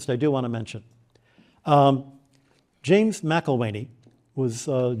scientist I do want to mention. James McIlwainey was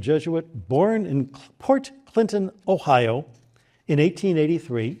a Jesuit born in Port Clinton, Ohio in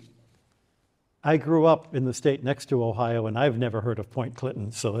 1883. I grew up in the state next to Ohio, and I've never heard of Point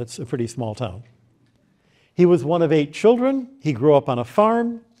Clinton, so it's a pretty small town. He was one of 8 children. He grew up on a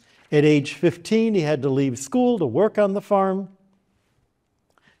farm. At age 15, he had to leave school to work on the farm.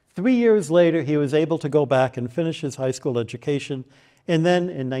 3 years later, he was able to go back and finish his high school education, and then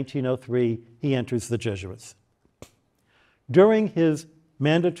in 1903, he enters the Jesuits. During his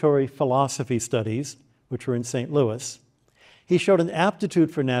mandatory philosophy studies, which were in St. Louis, he showed an aptitude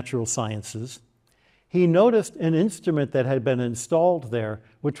for natural sciences. He noticed an instrument that had been installed there,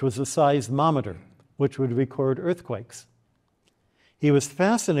 which was a seismometer, which would record earthquakes. He was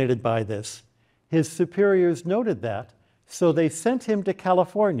fascinated by this. His superiors noted that, so they sent him to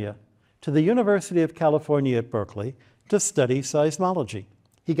California, to the University of California at Berkeley, to study seismology.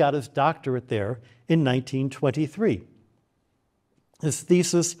 He got his doctorate there in 1923. His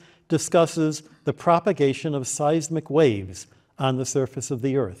thesis discusses the propagation of seismic waves on the surface of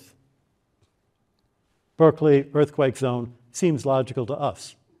the Earth. Berkeley earthquake zone seems logical to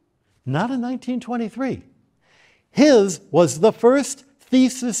us. Not in 1923. His was the first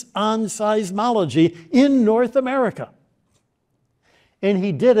thesis on seismology in North America. And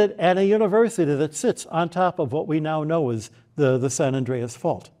he did it at a university that sits on top of what we now know as the San Andreas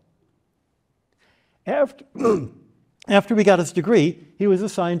Fault. After he got his degree, he was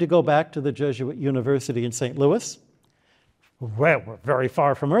assigned to go back to the Jesuit University in St. Louis. Well, we're very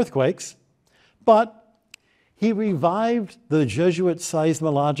far from earthquakes, but he revived the Jesuit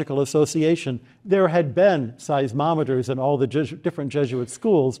Seismological Association. There had been seismometers in all the different Jesuit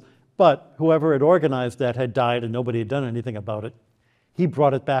schools, but whoever had organized that had died and nobody had done anything about it. He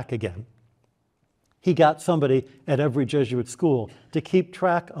brought it back again. He got somebody at every Jesuit school to keep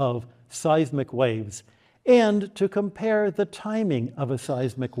track of seismic waves and to compare the timing of a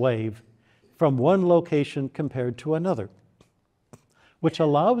seismic wave from one location compared to another, which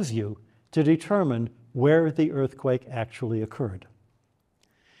allows you to determine where the earthquake actually occurred.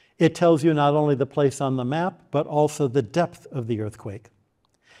 It tells you not only the place on the map, but also the depth of the earthquake.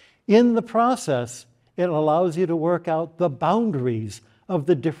 In the process, it allows you to work out the boundaries of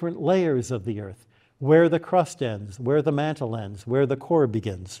the different layers of the Earth, where the crust ends, where the mantle ends, where the core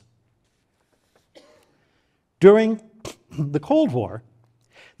begins. During the Cold War,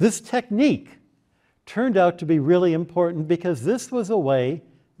 this technique turned out to be really important because this was a way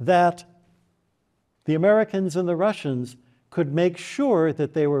that the Americans and the Russians could make sure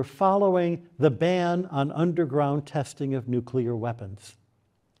that they were following the ban on underground testing of nuclear weapons.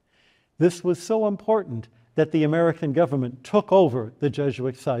 This was so important that the American government took over the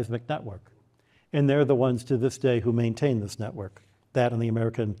Jesuit seismic network. And they're the ones to this day who maintain this network, that and the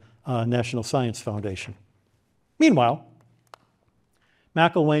American National Science Foundation. Meanwhile,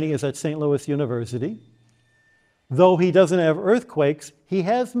 McIlwainey is at St. Louis University. Though he doesn't have earthquakes, he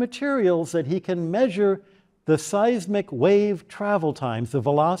has materials that he can measure the seismic wave travel times, the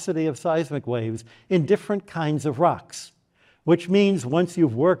velocity of seismic waves in different kinds of rocks, which means once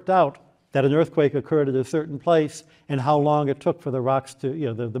you've worked out that an earthquake occurred at a certain place and how long it took for the rocks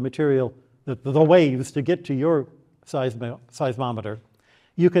to, the material, the waves to get to your seismometer,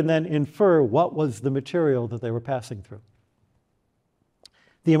 you can then infer what was the material that they were passing through.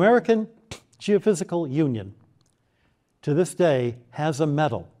 The American Geophysical Union, to this day, has a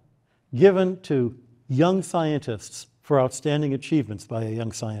medal given to young scientists for outstanding achievements by a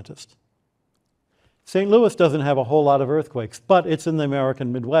young scientist. St. Louis doesn't have a whole lot of earthquakes, but it's in the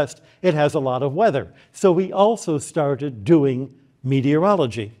American Midwest. It has a lot of weather. So we also started doing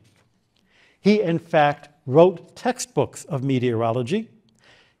meteorology. He, in fact, wrote textbooks of meteorology.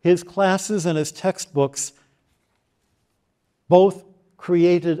 His classes and his textbooks both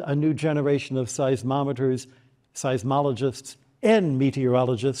created a new generation of seismometers, seismologists, and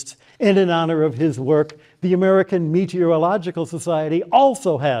meteorologists. And in honor of his work, the American Meteorological Society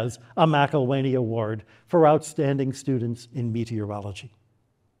also has a McElwainey Award for outstanding students in meteorology.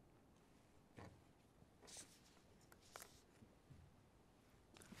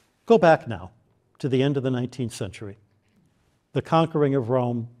 Go back now to the end of the 19th century, the conquering of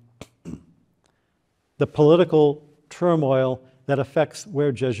Rome, the political turmoil that affects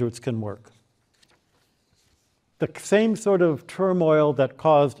where Jesuits can work. The same sort of turmoil that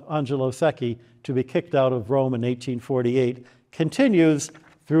caused Angelo Secchi to be kicked out of Rome in 1848 continues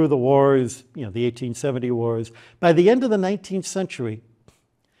through the wars, the 1870 wars. By the end of the 19th century,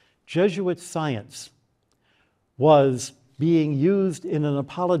 Jesuit science was being used in an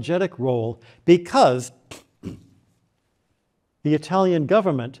apologetic role because the Italian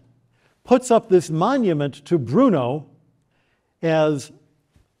government puts up this monument to Bruno as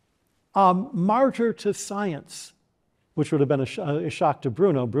a martyr to science, which would have been a shock to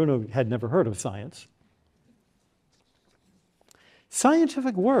Bruno. Bruno had never heard of science.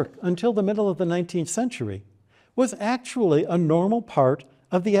 Scientific work until the middle of the 19th century was actually a normal part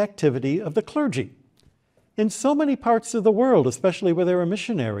of the activity of the clergy. In so many parts of the world, especially where there were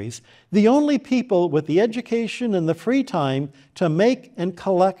missionaries, the only people with the education and the free time to make and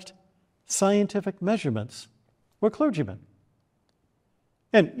collect scientific measurements were clergymen.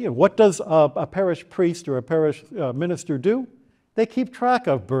 And what does a parish priest or a parish minister do? They keep track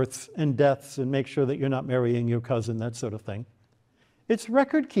of births and deaths and make sure that you're not marrying your cousin, that sort of thing. It's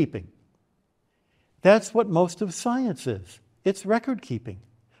record keeping. That's what most of science is. It's record keeping.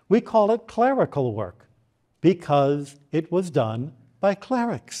 We call it clerical work because it was done by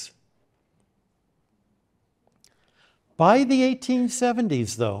clerics. By the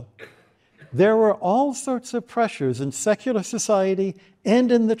 1870s, though, there were all sorts of pressures in secular society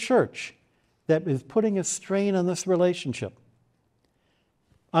and in the church that is putting a strain on this relationship.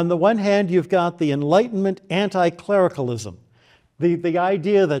 On the one hand, you've got the Enlightenment anti-clericalism, the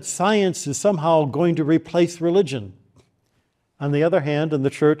idea that science is somehow going to replace religion. On the other hand, in the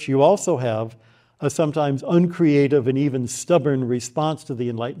church, you also have a sometimes uncreative and even stubborn response to the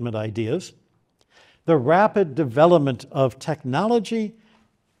Enlightenment ideas. The rapid development of technology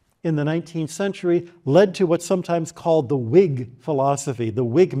in the 19th century led to what's sometimes called the Whig philosophy, the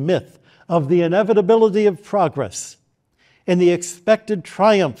Whig myth of the inevitability of progress and the expected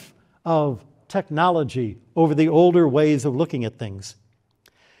triumph of technology over the older ways of looking at things.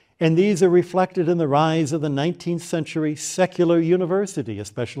 And these are reflected in the rise of the 19th century secular university,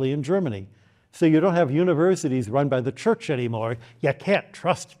 especially in Germany. So you don't have universities run by the church anymore. You can't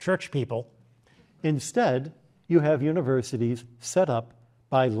trust church people. Instead, you have universities set up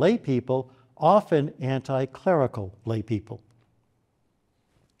by lay people, often anti-clerical lay people.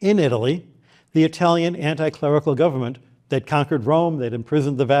 In Italy, the Italian anti-clerical government, they'd conquered Rome, they'd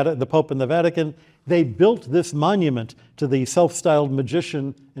imprisoned the Pope and the Vatican, they built this monument to the self-styled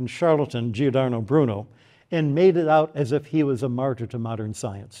magician and charlatan Giordano Bruno and made it out as if he was a martyr to modern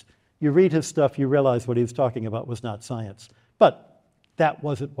science. You read his stuff, you realize what he was talking about was not science. But that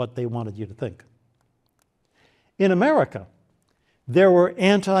wasn't what they wanted you to think. In America, there were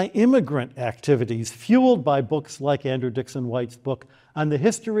anti-immigrant activities fueled by books like Andrew Dixon White's book on the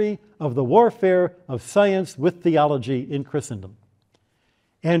history of the warfare of science with theology in Christendom.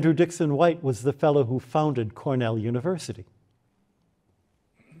 Andrew Dixon White was the fellow who founded Cornell University.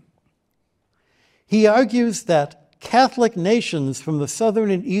 He argues that Catholic nations from the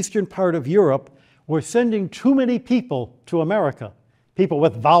southern and eastern part of Europe were sending too many people to America, people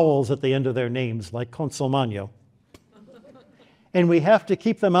with vowels at the end of their names, like Consolmagno. And we have to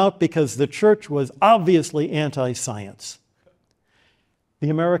keep them out because the church was obviously anti-science. The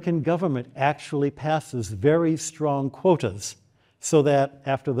American government actually passes very strong quotas so that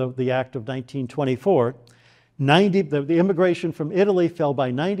after the Act of 1924, the immigration from Italy fell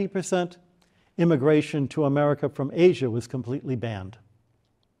by 90%. Immigration to America from Asia was completely banned.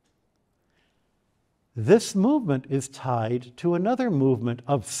 This movement is tied to another movement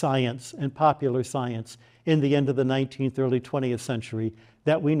of science and popular science in the end of the 19th, early 20th century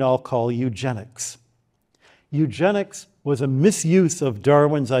that we now call eugenics. Eugenics was a misuse of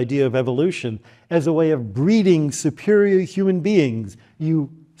Darwin's idea of evolution as a way of breeding superior human beings.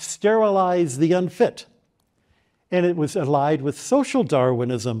 You sterilize the unfit. And it was allied with social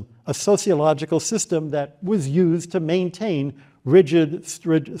Darwinism, a sociological system that was used to maintain rigid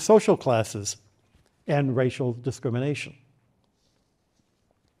social classes and racial discrimination.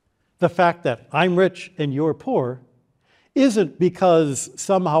 The fact that I'm rich and you're poor isn't because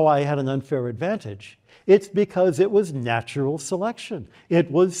somehow I had an unfair advantage. It's because it was natural selection.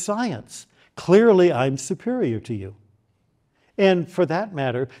 It was science. Clearly, I'm superior to you. And for that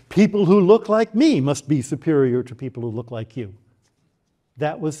matter, people who look like me must be superior to people who look like you.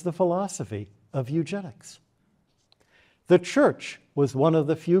 That was the philosophy of eugenics. The church was one of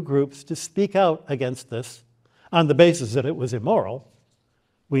the few groups to speak out against this on the basis that it was immoral.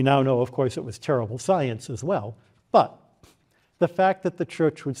 We now know, of course, it was terrible science as well. But the fact that the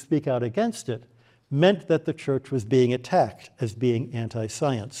church would speak out against it meant that the church was being attacked as being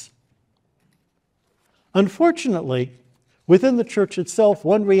anti-science. Unfortunately, within the church itself,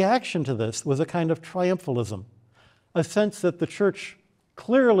 one reaction to this was a kind of triumphalism, a sense that the church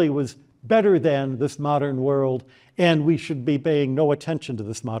clearly was better than this modern world, and we should be paying no attention to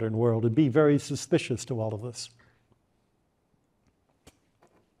this modern world and be very suspicious to all of this.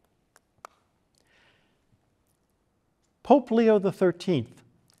 Pope Leo XIII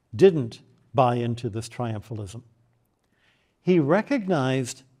didn't buy into this triumphalism. He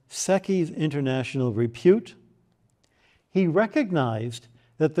recognized Secchi's international repute. He recognized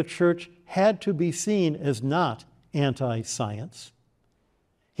that the church had to be seen as not anti-science.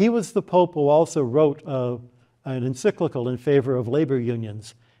 He was the Pope who also wrote an encyclical in favor of labor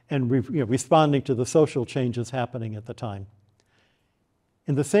unions and responding to the social changes happening at the time.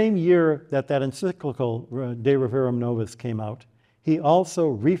 In the same year that that encyclical, De Reverum Nobis, came out, he also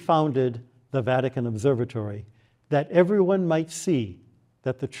refounded the Vatican Observatory, that everyone might see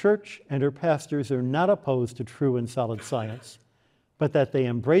that the church and her pastors are not opposed to true and solid science, but that they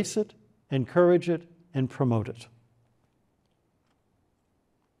embrace it, encourage it, and promote it.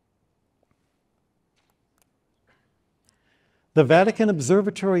 The Vatican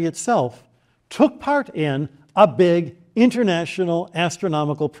Observatory itself took part in a big international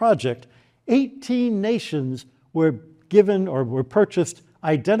astronomical project. 18 nations were given or were purchased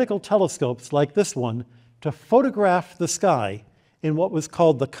identical telescopes like this one to photograph the sky in what was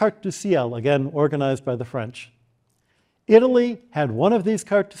called the Carte du Ciel, again organized by the French. Italy had one of these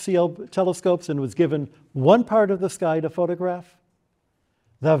Carte du Ciel telescopes and was given one part of the sky to photograph.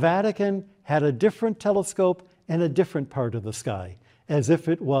 The Vatican had a different telescope and a different part of the sky, as if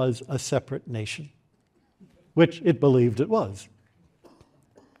it was a separate nation, which it believed it was.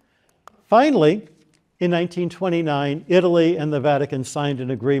 Finally, in 1929, Italy and the Vatican signed an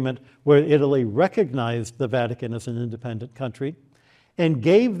agreement where Italy recognized the Vatican as an independent country and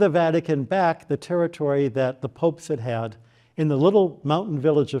gave the Vatican back the territory that the popes had had in the little mountain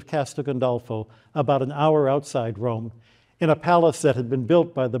village of Castel Gandolfo, about an hour outside Rome, in a palace that had been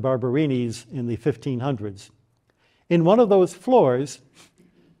built by the Barbarinis in the 1500s. In one of those floors,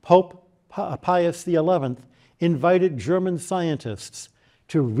 Pope Pius XI invited German scientists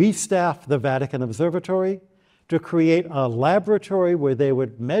to restaff the Vatican Observatory, to create a laboratory where they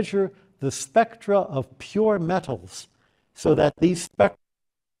would measure the spectra of pure metals so that these spectra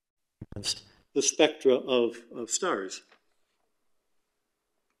the spectra of stars.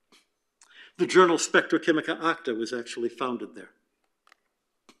 The journal Spectra Chimica Acta was actually founded there.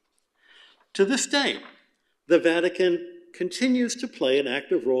 To this day, the Vatican continues to play an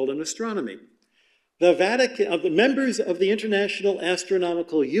active role in astronomy. The Vatican, the members of the International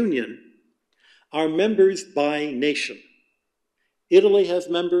Astronomical Union are members by nation. Italy has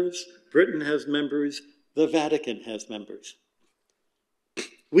members, Britain has members, the Vatican has members.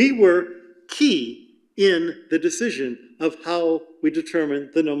 We were key in the decision of how we determine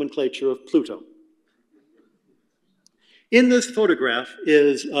the nomenclature of Pluto. In this photograph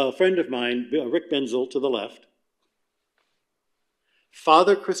is a friend of mine, Rick Benzel, to the left,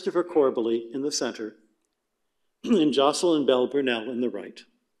 Father Christopher Corbally in the center, and Jocelyn Bell Burnell in the right.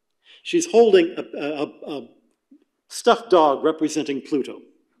 She's holding a stuffed dog representing Pluto.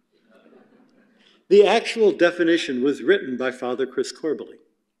 The actual definition was written by Father Chris Corbally.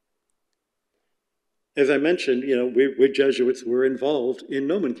 As I mentioned, we Jesuits were involved in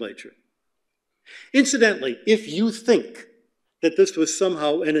nomenclature. Incidentally, if you think that this was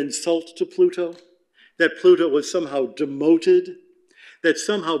somehow an insult to Pluto, that Pluto was somehow demoted, that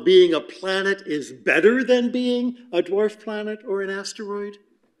somehow being a planet is better than being a dwarf planet or an asteroid,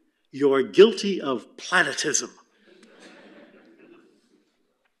 you're guilty of planetism.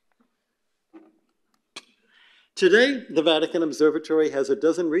 Today, the Vatican Observatory has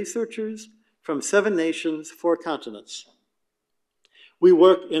 12 researchers from 7 nations, 4 continents. We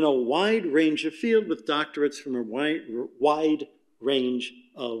work in a wide range of fields with doctorates from a wide range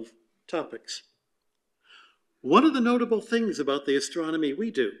of topics. One of the notable things about the astronomy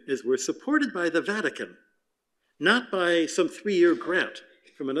we do is we're supported by the Vatican, not by some 3-year grant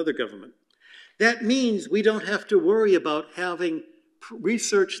from another government. That means we don't have to worry about having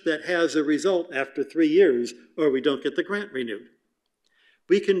research that has a result after 3 years or we don't get the grant renewed.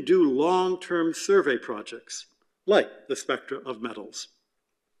 We can do long-term survey projects, like the spectra of metals.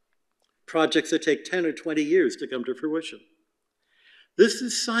 Projects that take 10 or 20 years to come to fruition. This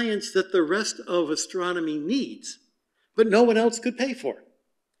is science that the rest of astronomy needs, but no one else could pay for.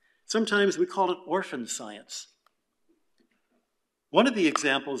 Sometimes we call it orphan science. One of the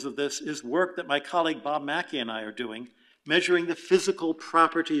examples of this is work that my colleague Bob Mackey and I are doing, measuring the physical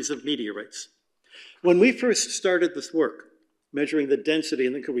properties of meteorites. When we first started this work, measuring the density,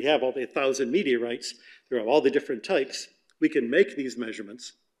 and then we have all the 1,000 meteorites, there are all the different types, we can make these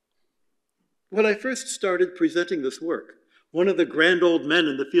measurements. When I first started presenting this work, one of the grand old men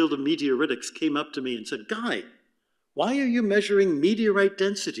in the field of meteoritics came up to me and said, "Guy, why are you measuring meteorite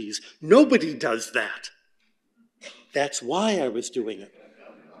densities? Nobody does that." That's why I was doing it,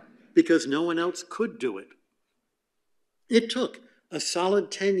 because no one else could do it. It took a solid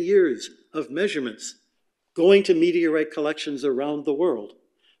 10 years of measurements going to meteorite collections around the world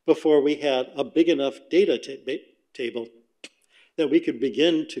before we had a big enough data table that we could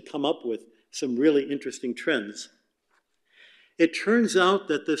begin to come up with some really interesting trends. It turns out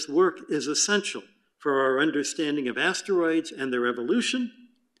that this work is essential for our understanding of asteroids and their evolution.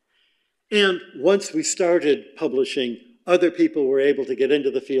 And once we started publishing, other people were able to get into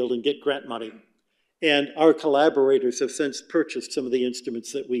the field and get grant money. And our collaborators have since purchased some of the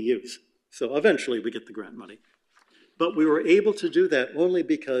instruments that we use. So eventually we get the grant money. But we were able to do that only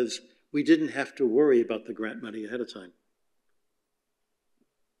because we didn't have to worry about the grant money ahead of time.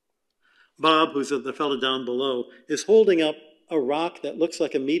 Bob, who's the fellow down below, is holding up a rock that looks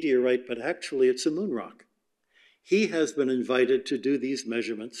like a meteorite, but actually it's a moon rock. He has been invited to do these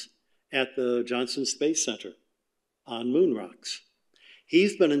measurements at the Johnson Space Center on moon rocks.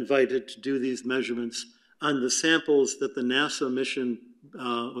 He's been invited to do these measurements on the samples that the NASA mission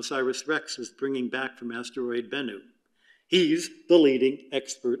OSIRIS-REx is bringing back from asteroid Bennu. He's the leading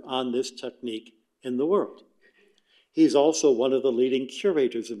expert on this technique in the world. He's also one of the leading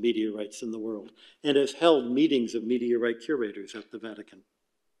curators of meteorites in the world and has held meetings of meteorite curators at the Vatican.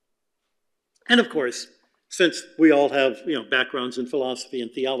 And of course, since we all have backgrounds in philosophy and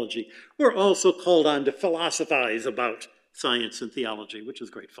theology, we're also called on to philosophize about science and theology, which is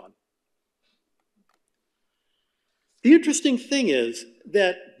great fun. The interesting thing is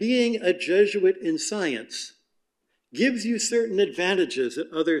that being a Jesuit in science gives you certain advantages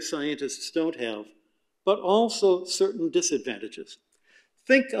that other scientists don't have, but also certain disadvantages.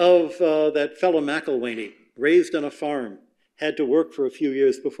 Think of that fellow McElwaney, raised on a farm, had to work for a few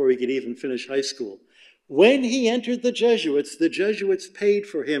years before he could even finish high school. When he entered the Jesuits paid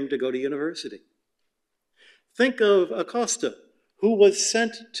for him to go to university. Think of Acosta, who was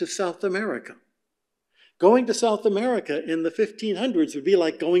sent to South America. Going to South America in the 1500s would be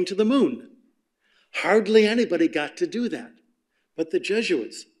like going to the moon. Hardly anybody got to do that, but the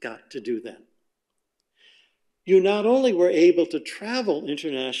Jesuits got to do that. You not only were able to travel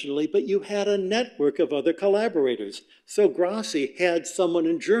internationally, but you had a network of other collaborators. So Grassi had someone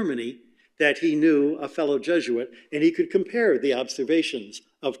in Germany that he knew, a fellow Jesuit, and he could compare the observations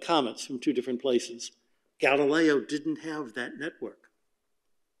of comets from 2 different places. Galileo didn't have that network.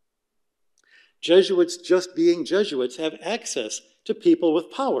 Jesuits, just being Jesuits, have access to people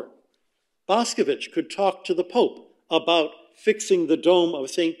with power. Boscovich could talk to the Pope about fixing the dome of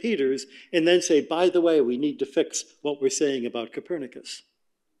St. Peter's and then say, by the way, we need to fix what we're saying about Copernicus.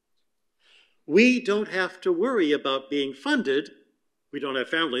 We don't have to worry about being funded. We don't have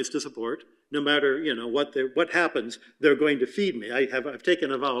families to support. No matter what happens, they're going to feed me. I've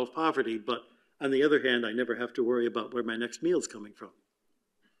taken a vow of poverty, but on the other hand, I never have to worry about where my next meal's coming from.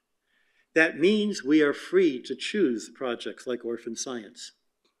 That means we are free to choose projects like orphan science.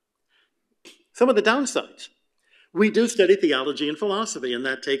 Some of the downsides. We do study theology and philosophy, and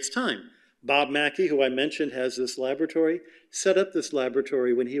that takes time. Bob Mackey, who I mentioned, has this laboratory, set up this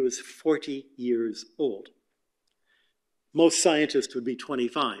laboratory when he was 40 years old. Most scientists would be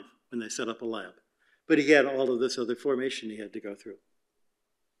 25 when they set up a lab, but he had all of this other formation he had to go through.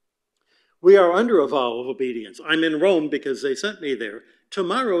 We are under a vow of obedience. I'm in Rome because they sent me there.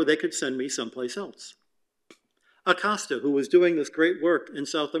 Tomorrow they could send me someplace else. Acosta, who was doing this great work in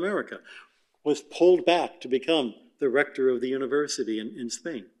South America, was pulled back to become the rector of the university in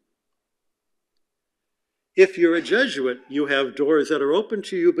Spain. If you're a Jesuit, you have doors that are open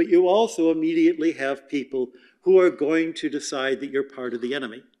to you, but you also immediately have people who are going to decide that you're part of the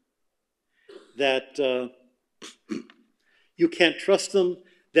enemy, that you can't trust them,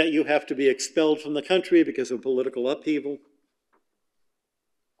 that you have to be expelled from the country because of political upheaval.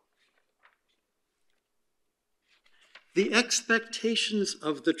 The expectations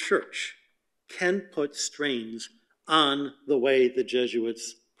of the church can put strains on the way the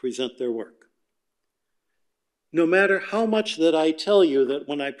Jesuits present their work. No matter how much that I tell you that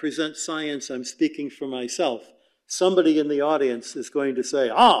when I present science, I'm speaking for myself, somebody in the audience is going to say,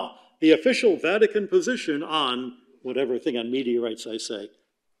 the official Vatican position on whatever thing on meteorites I say.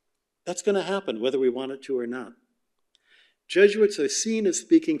 That's going to happen whether we want it to or not. Jesuits are seen as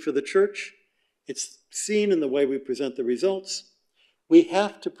speaking for the church. It's seen in the way we present the results. We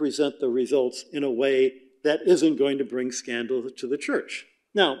have to present the results in a way that isn't going to bring scandal to the church.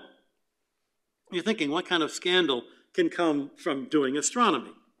 Now, you're thinking, what kind of scandal can come from doing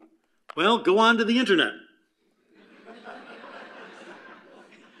astronomy? Well, go on to the internet.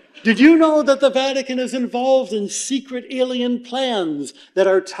 Did you know that the Vatican is involved in secret alien plans that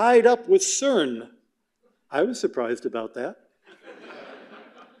are tied up with CERN? I was surprised about that.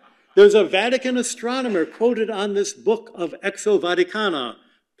 There's a Vatican astronomer quoted on this book of Exo Vaticana,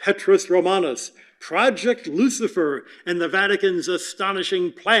 Petrus Romanus, Project Lucifer, and the Vatican's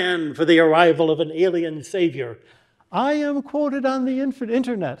astonishing plan for the arrival of an alien savior. I am quoted on the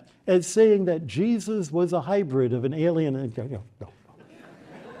internet as saying that Jesus was a hybrid of an alien and... No.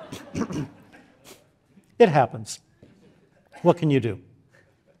 It happens. What can you do?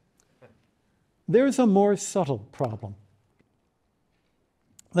 There's a more subtle problem.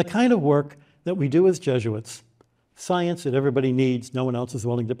 The kind of work that we do as Jesuits, science that everybody needs, no one else is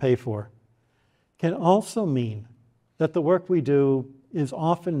willing to pay for, can also mean that the work we do is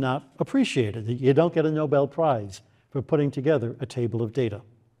often not appreciated. You don't get a Nobel Prize for putting together a table of data.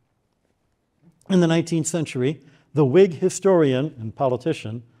 In the 19th century, the Whig historian and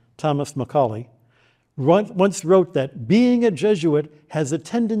politician Thomas Macaulay once wrote that being a Jesuit has a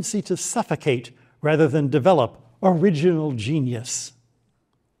tendency to suffocate rather than develop original genius.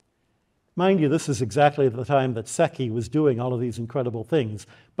 Mind you, this is exactly the time that Secchi was doing all of these incredible things.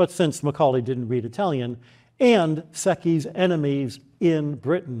 But since Macaulay didn't read Italian, and Secchi's enemies in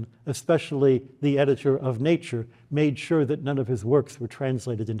Britain, especially the editor of Nature, made sure that none of his works were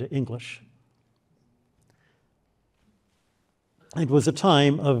translated into English. It was a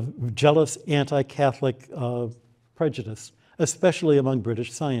time of jealous anti-Catholic prejudice, especially among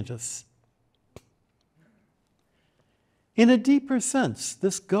British scientists. In a deeper sense,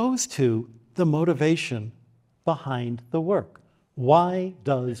 this goes to the motivation behind the work. Why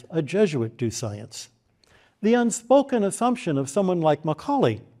does a Jesuit do science? The unspoken assumption of someone like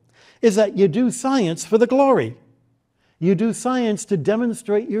Macaulay is that you do science for the glory. You do science to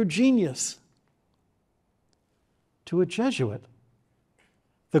demonstrate your genius. To a Jesuit,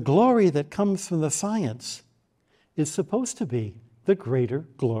 the glory that comes from the science is supposed to be the greater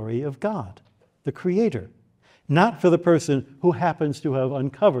glory of God, the Creator, not for the person who happens to have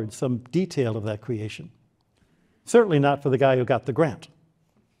uncovered some detail of that creation. Certainly not for the guy who got the grant.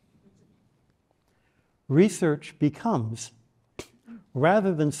 Research becomes,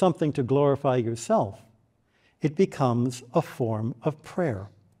 rather than something to glorify yourself, it becomes a form of prayer.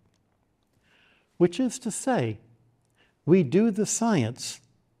 Which is to say, we do the science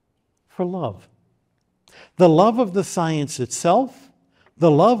for love. The love of the science itself,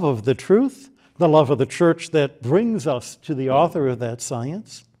 the love of the truth, the love of the church that brings us to the author of that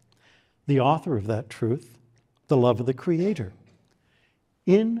science, the author of that truth, the love of the Creator,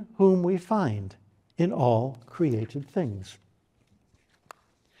 in whom we find in all created things.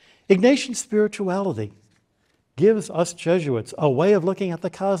 Ignatian spirituality gives us Jesuits a way of looking at the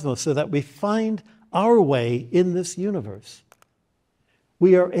cosmos so that we find our way in this universe.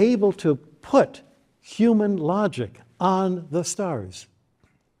 We are able to put human logic on the stars.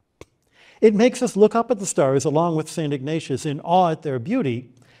 It makes us look up at the stars along with St. Ignatius in awe at their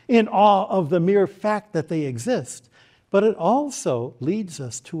beauty, in awe of the mere fact that they exist, but it also leads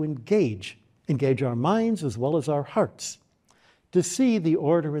us to engage our minds as well as our hearts, to see the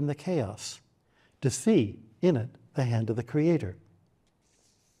order in the chaos, to see in it the hand of the Creator.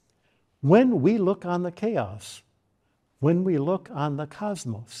 When we look on the chaos, when we look on the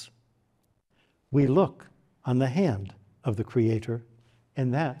cosmos, we look on the hand of the Creator,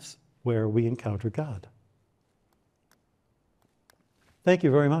 and that's where we encounter God. Thank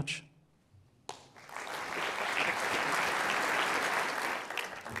you very much.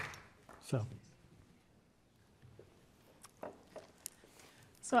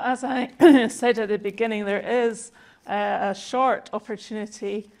 So as I said at the beginning, there is a short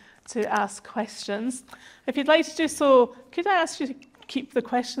opportunity to ask questions. If you'd like to do so, could I ask you to keep the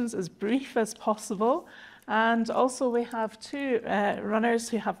questions as brief as possible? And also we have two runners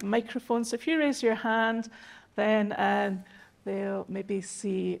who have microphones. So if you raise your hand, then they'll maybe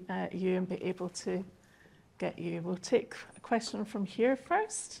see you and be able to get you. We'll take a question from here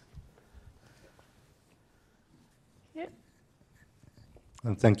first. Yeah.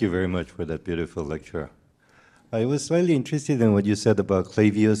 And thank you very much for that beautiful lecture. I was slightly interested in what you said about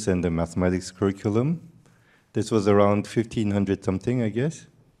Clavius and the mathematics curriculum. This was around 1500 something, I guess?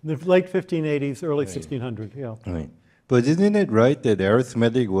 The late 1580s, early 1600, yeah. Right. But isn't it right that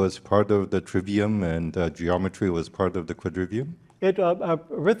arithmetic was part of the trivium and geometry was part of the quadrivium?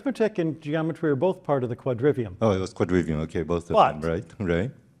 Arithmetic and geometry are both part of the quadrivium. Oh, it was quadrivium, okay, both of them, right?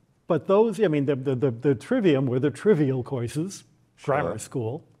 Right. But those, I mean, the trivium were the trivial courses, grammar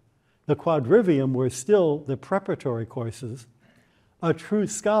school. The quadrivium were still the preparatory courses. A true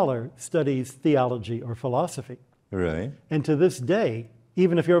scholar studies theology or philosophy. Right. And to this day,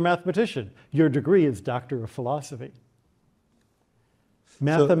 even if you're a mathematician, your degree is Doctor of Philosophy.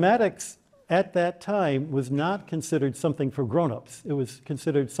 Mathematics at that time was not considered something for grown-ups. It was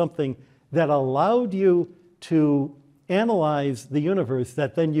considered something that allowed you to analyze the universe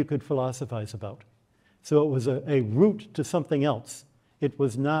that then you could philosophize about. So it was a route to something else. It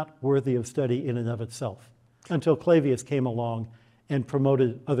was not worthy of study in and of itself until Clavius came along and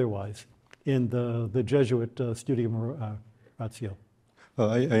promoted otherwise in the Jesuit Studium Ratio.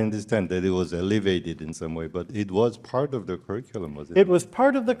 I understand that it was elevated in some way, but it was part of the curriculum, was it? It was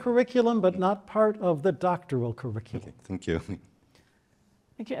part of the curriculum, but not part of the doctoral curriculum. Okay, thank you.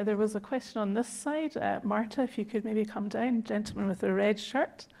 Thank you. There was a question on this side. Marta, if you could maybe come down, gentleman with the red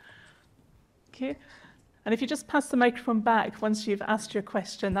shirt. Okay. And if you just pass the microphone back once you've asked your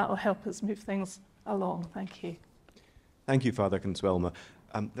question, that will help us move things along. Thank you. Thank you, Father Consolmagno.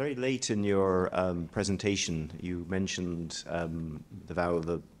 Very late in your presentation, you mentioned the vow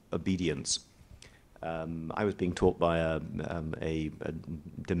of obedience. I was being taught by a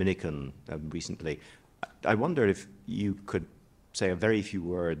Dominican recently. I wonder if you could say a very few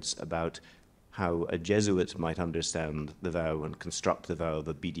words about how a Jesuit might understand the vow and construct the vow of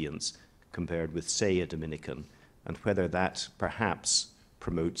obedience compared with, say, a Dominican, and whether that perhaps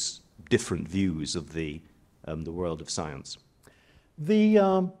promotes different views of the world of science.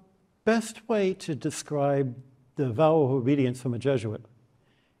 The best way to describe the vow of obedience from a Jesuit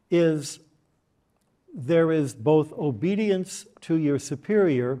is there is both obedience to your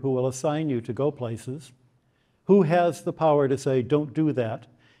superior who will assign you to go places, who has the power to say, don't do that.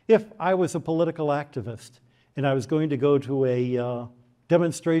 If I was a political activist and I was going to go to a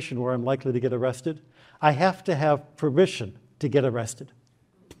demonstration where I'm likely to get arrested, I have to have permission to get arrested.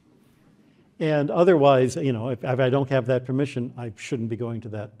 And otherwise, you know, if I don't have that permission, I shouldn't be going to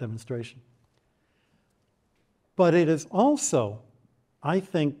that demonstration. But it is also, I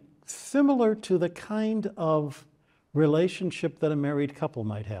think, similar to the kind of relationship that a married couple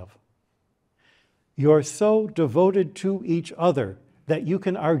might have. You're so devoted to each other that you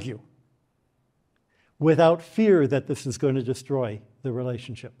can argue without fear that this is going to destroy the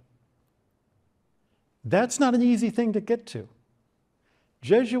relationship. That's not an easy thing to get to.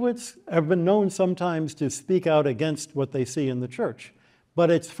 Jesuits have been known sometimes to speak out against what they see in the church, but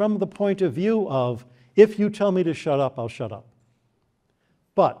it's from the point of view of, if you tell me to shut up, I'll shut up.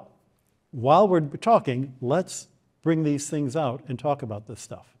 But while we're talking, let's bring these things out and talk about this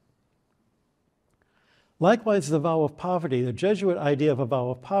stuff. Likewise, the vow of poverty, the Jesuit idea of a vow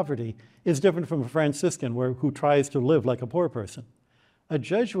of poverty is different from a Franciscan who tries to live like a poor person. A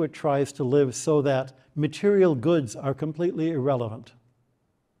Jesuit tries to live so that material goods are completely irrelevant.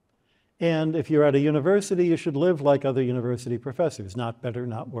 And if you're at a university, you should live like other university professors, not better,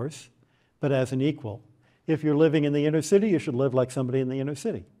 not worse, but as an equal. If you're living in the inner city, you should live like somebody in the inner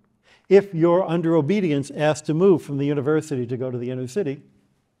city. If you're under obedience asked to move from the university to go to the inner city,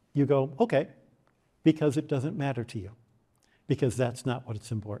 you go, okay, because it doesn't matter to you, because that's not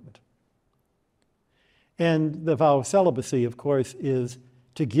what's important. And the vow of celibacy, of course, is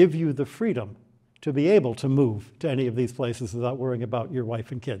to give you the freedom to be able to move to any of these places without worrying about your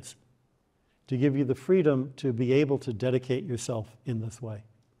wife and kids, to give you the freedom to be able to dedicate yourself in this way.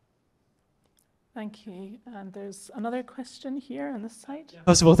 Thank you. And there's another question here on this side.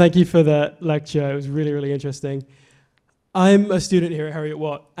 First of all, thank you for the lecture. It was really, really interesting. I'm a student here at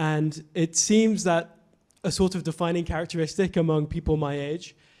Heriot-Watt, and it seems that a sort of defining characteristic among people my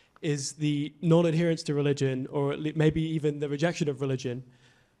age is the non-adherence to religion, or maybe even the rejection of religion.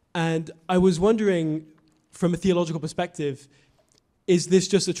 And I was wondering, from a theological perspective, is this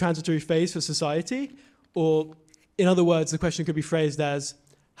just a transitory phase for society? Or, in other words, the question could be phrased as,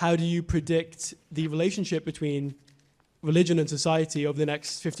 how do you predict the relationship between religion and society over the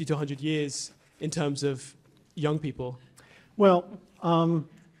next 50 to 100 years in terms of young people? Well, I'm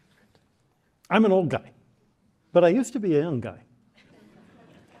an old guy, but I used to be a young guy.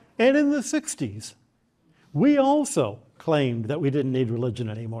 And in the 60s, we also claimed that we didn't need religion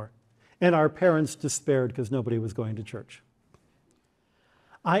anymore. And our parents despaired because nobody was going to church.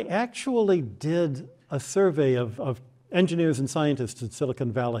 I actually did a survey of engineers and scientists in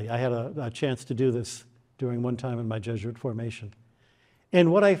Silicon Valley. I had a chance to do this during one time in my Jesuit formation.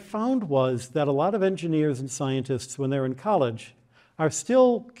 And what I found was that a lot of engineers and scientists, when they're in college, are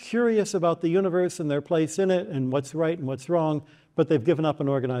still curious about the universe and their place in it and what's right and what's wrong, but they've given up on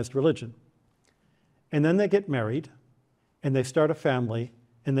organized religion. And then they get married, and they start a family,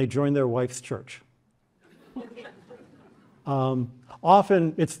 and they join their wife's church.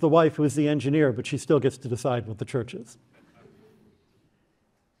 Often it's the wife who's the engineer, but she still gets to decide what the church is.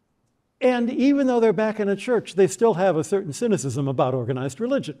 And even though they're back in a church, they still have a certain cynicism about organized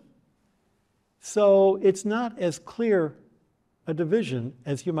religion. So it's not as clear a division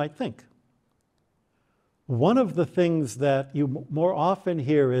as you might think. One of the things that you more often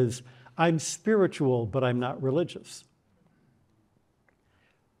hear is, I'm spiritual, but I'm not religious.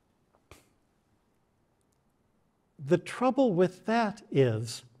 The trouble with that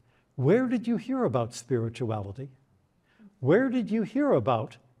is, where did you hear about spirituality? Where did you hear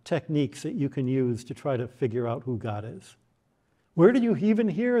about techniques that you can use to try to figure out who God is? Where did you even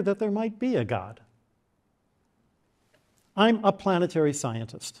hear that there might be a God? I'm a planetary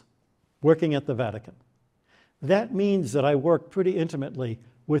scientist working at the Vatican. That means that I work pretty intimately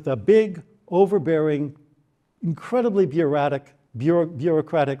with a big, overbearing, incredibly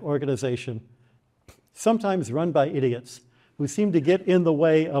bureaucratic organization, sometimes run by idiots who seem to get in the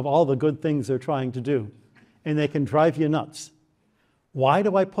way of all the good things they're trying to do, and they can drive you nuts. Why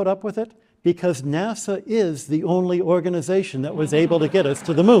do I put up with it? Because NASA is the only organization that was able to get us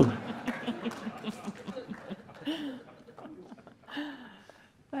to the moon.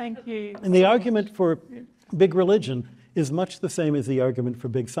 Thank you. And the argument for big religion is much the same as the argument for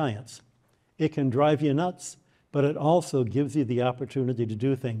big science. It can drive you nuts, but it also gives you the opportunity to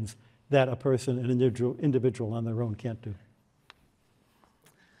do things that a person, an individual on their own can't do.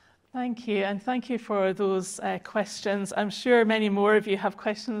 Thank you, and thank you for those questions. I'm sure many more of you have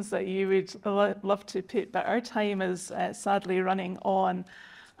questions that you would love to put, but our time is sadly running on.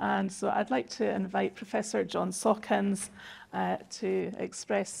 And so I'd like to invite Professor John Sawkins to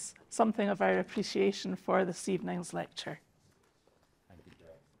express something of our appreciation for this evening's lecture.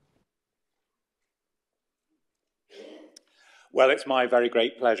 Well, it's my very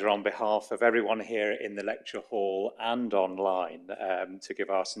great pleasure on behalf of everyone here in the lecture hall and online to give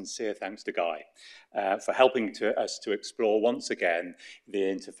our sincere thanks to Guy for helping us to explore once again the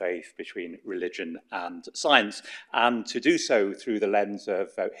interfaith between religion and science, and to do so through the lens of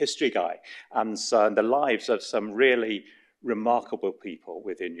history, Guy, and the lives of some really remarkable people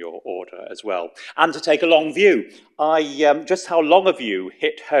within your order as well. And to take a long view, just how long a view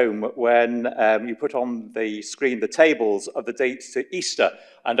hit home when you put on the screen the tables of the dates to Easter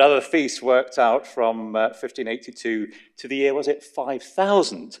and other feasts worked out from 1582 to the year, was it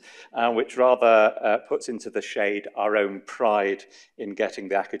 5000, which rather puts into the shade our own pride in getting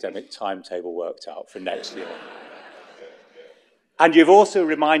the academic timetable worked out for next year. And you've also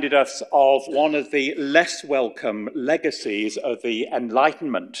reminded us of one of the less welcome legacies of the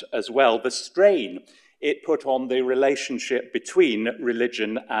Enlightenment as well, the strain it put on the relationship between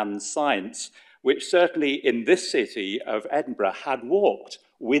religion and science, which certainly in this city of Edinburgh had walked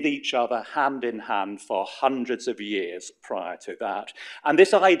with each other hand in hand for hundreds of years prior to that. And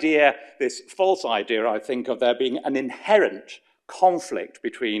this idea, this false idea, I think, of there being an inherent conflict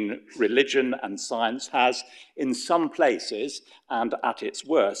between religion and science has, in some places, and at its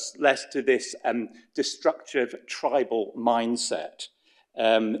worst, led to this destructive tribal mindset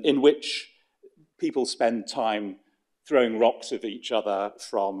in which people spend time throwing rocks at each other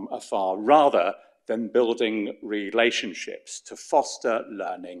from afar rather than building relationships to foster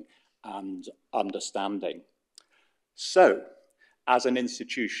learning and understanding. So, as an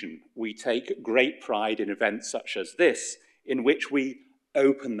institution, we take great pride in events such as this, in which we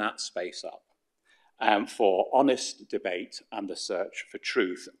open that space up for honest debate and the search for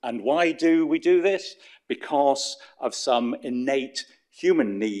truth. And why do we do this? Because of some innate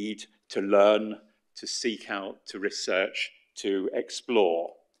human need to learn, to seek out, to research, to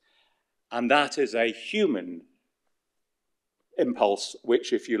explore. And that is a human impulse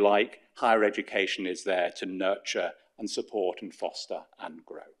which, if you like, higher education is there to nurture and support and foster and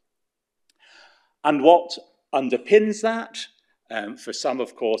grow. And what underpins that? For some,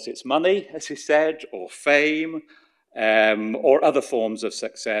 of course, it's money, as he said, or fame, or other forms of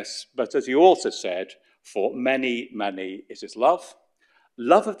success. But as you also said, for many, many, it is love.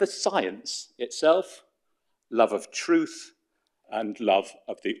 Love of the science itself, love of truth, and love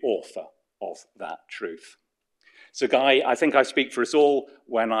of the author of that truth. So Guy, I think I speak for us all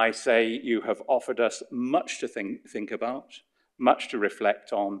when I say you have offered us much to think about, much to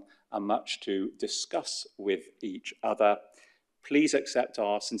reflect on, and much to discuss with each other. Please accept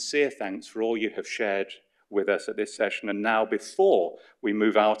our sincere thanks for all you have shared with us at this session. And now, before we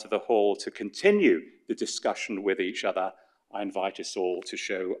move out of the hall to continue the discussion with each other, I invite us all to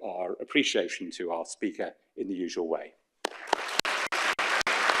show our appreciation to our speaker in the usual way.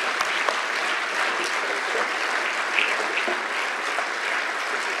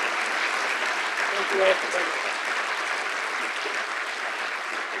 Thank you.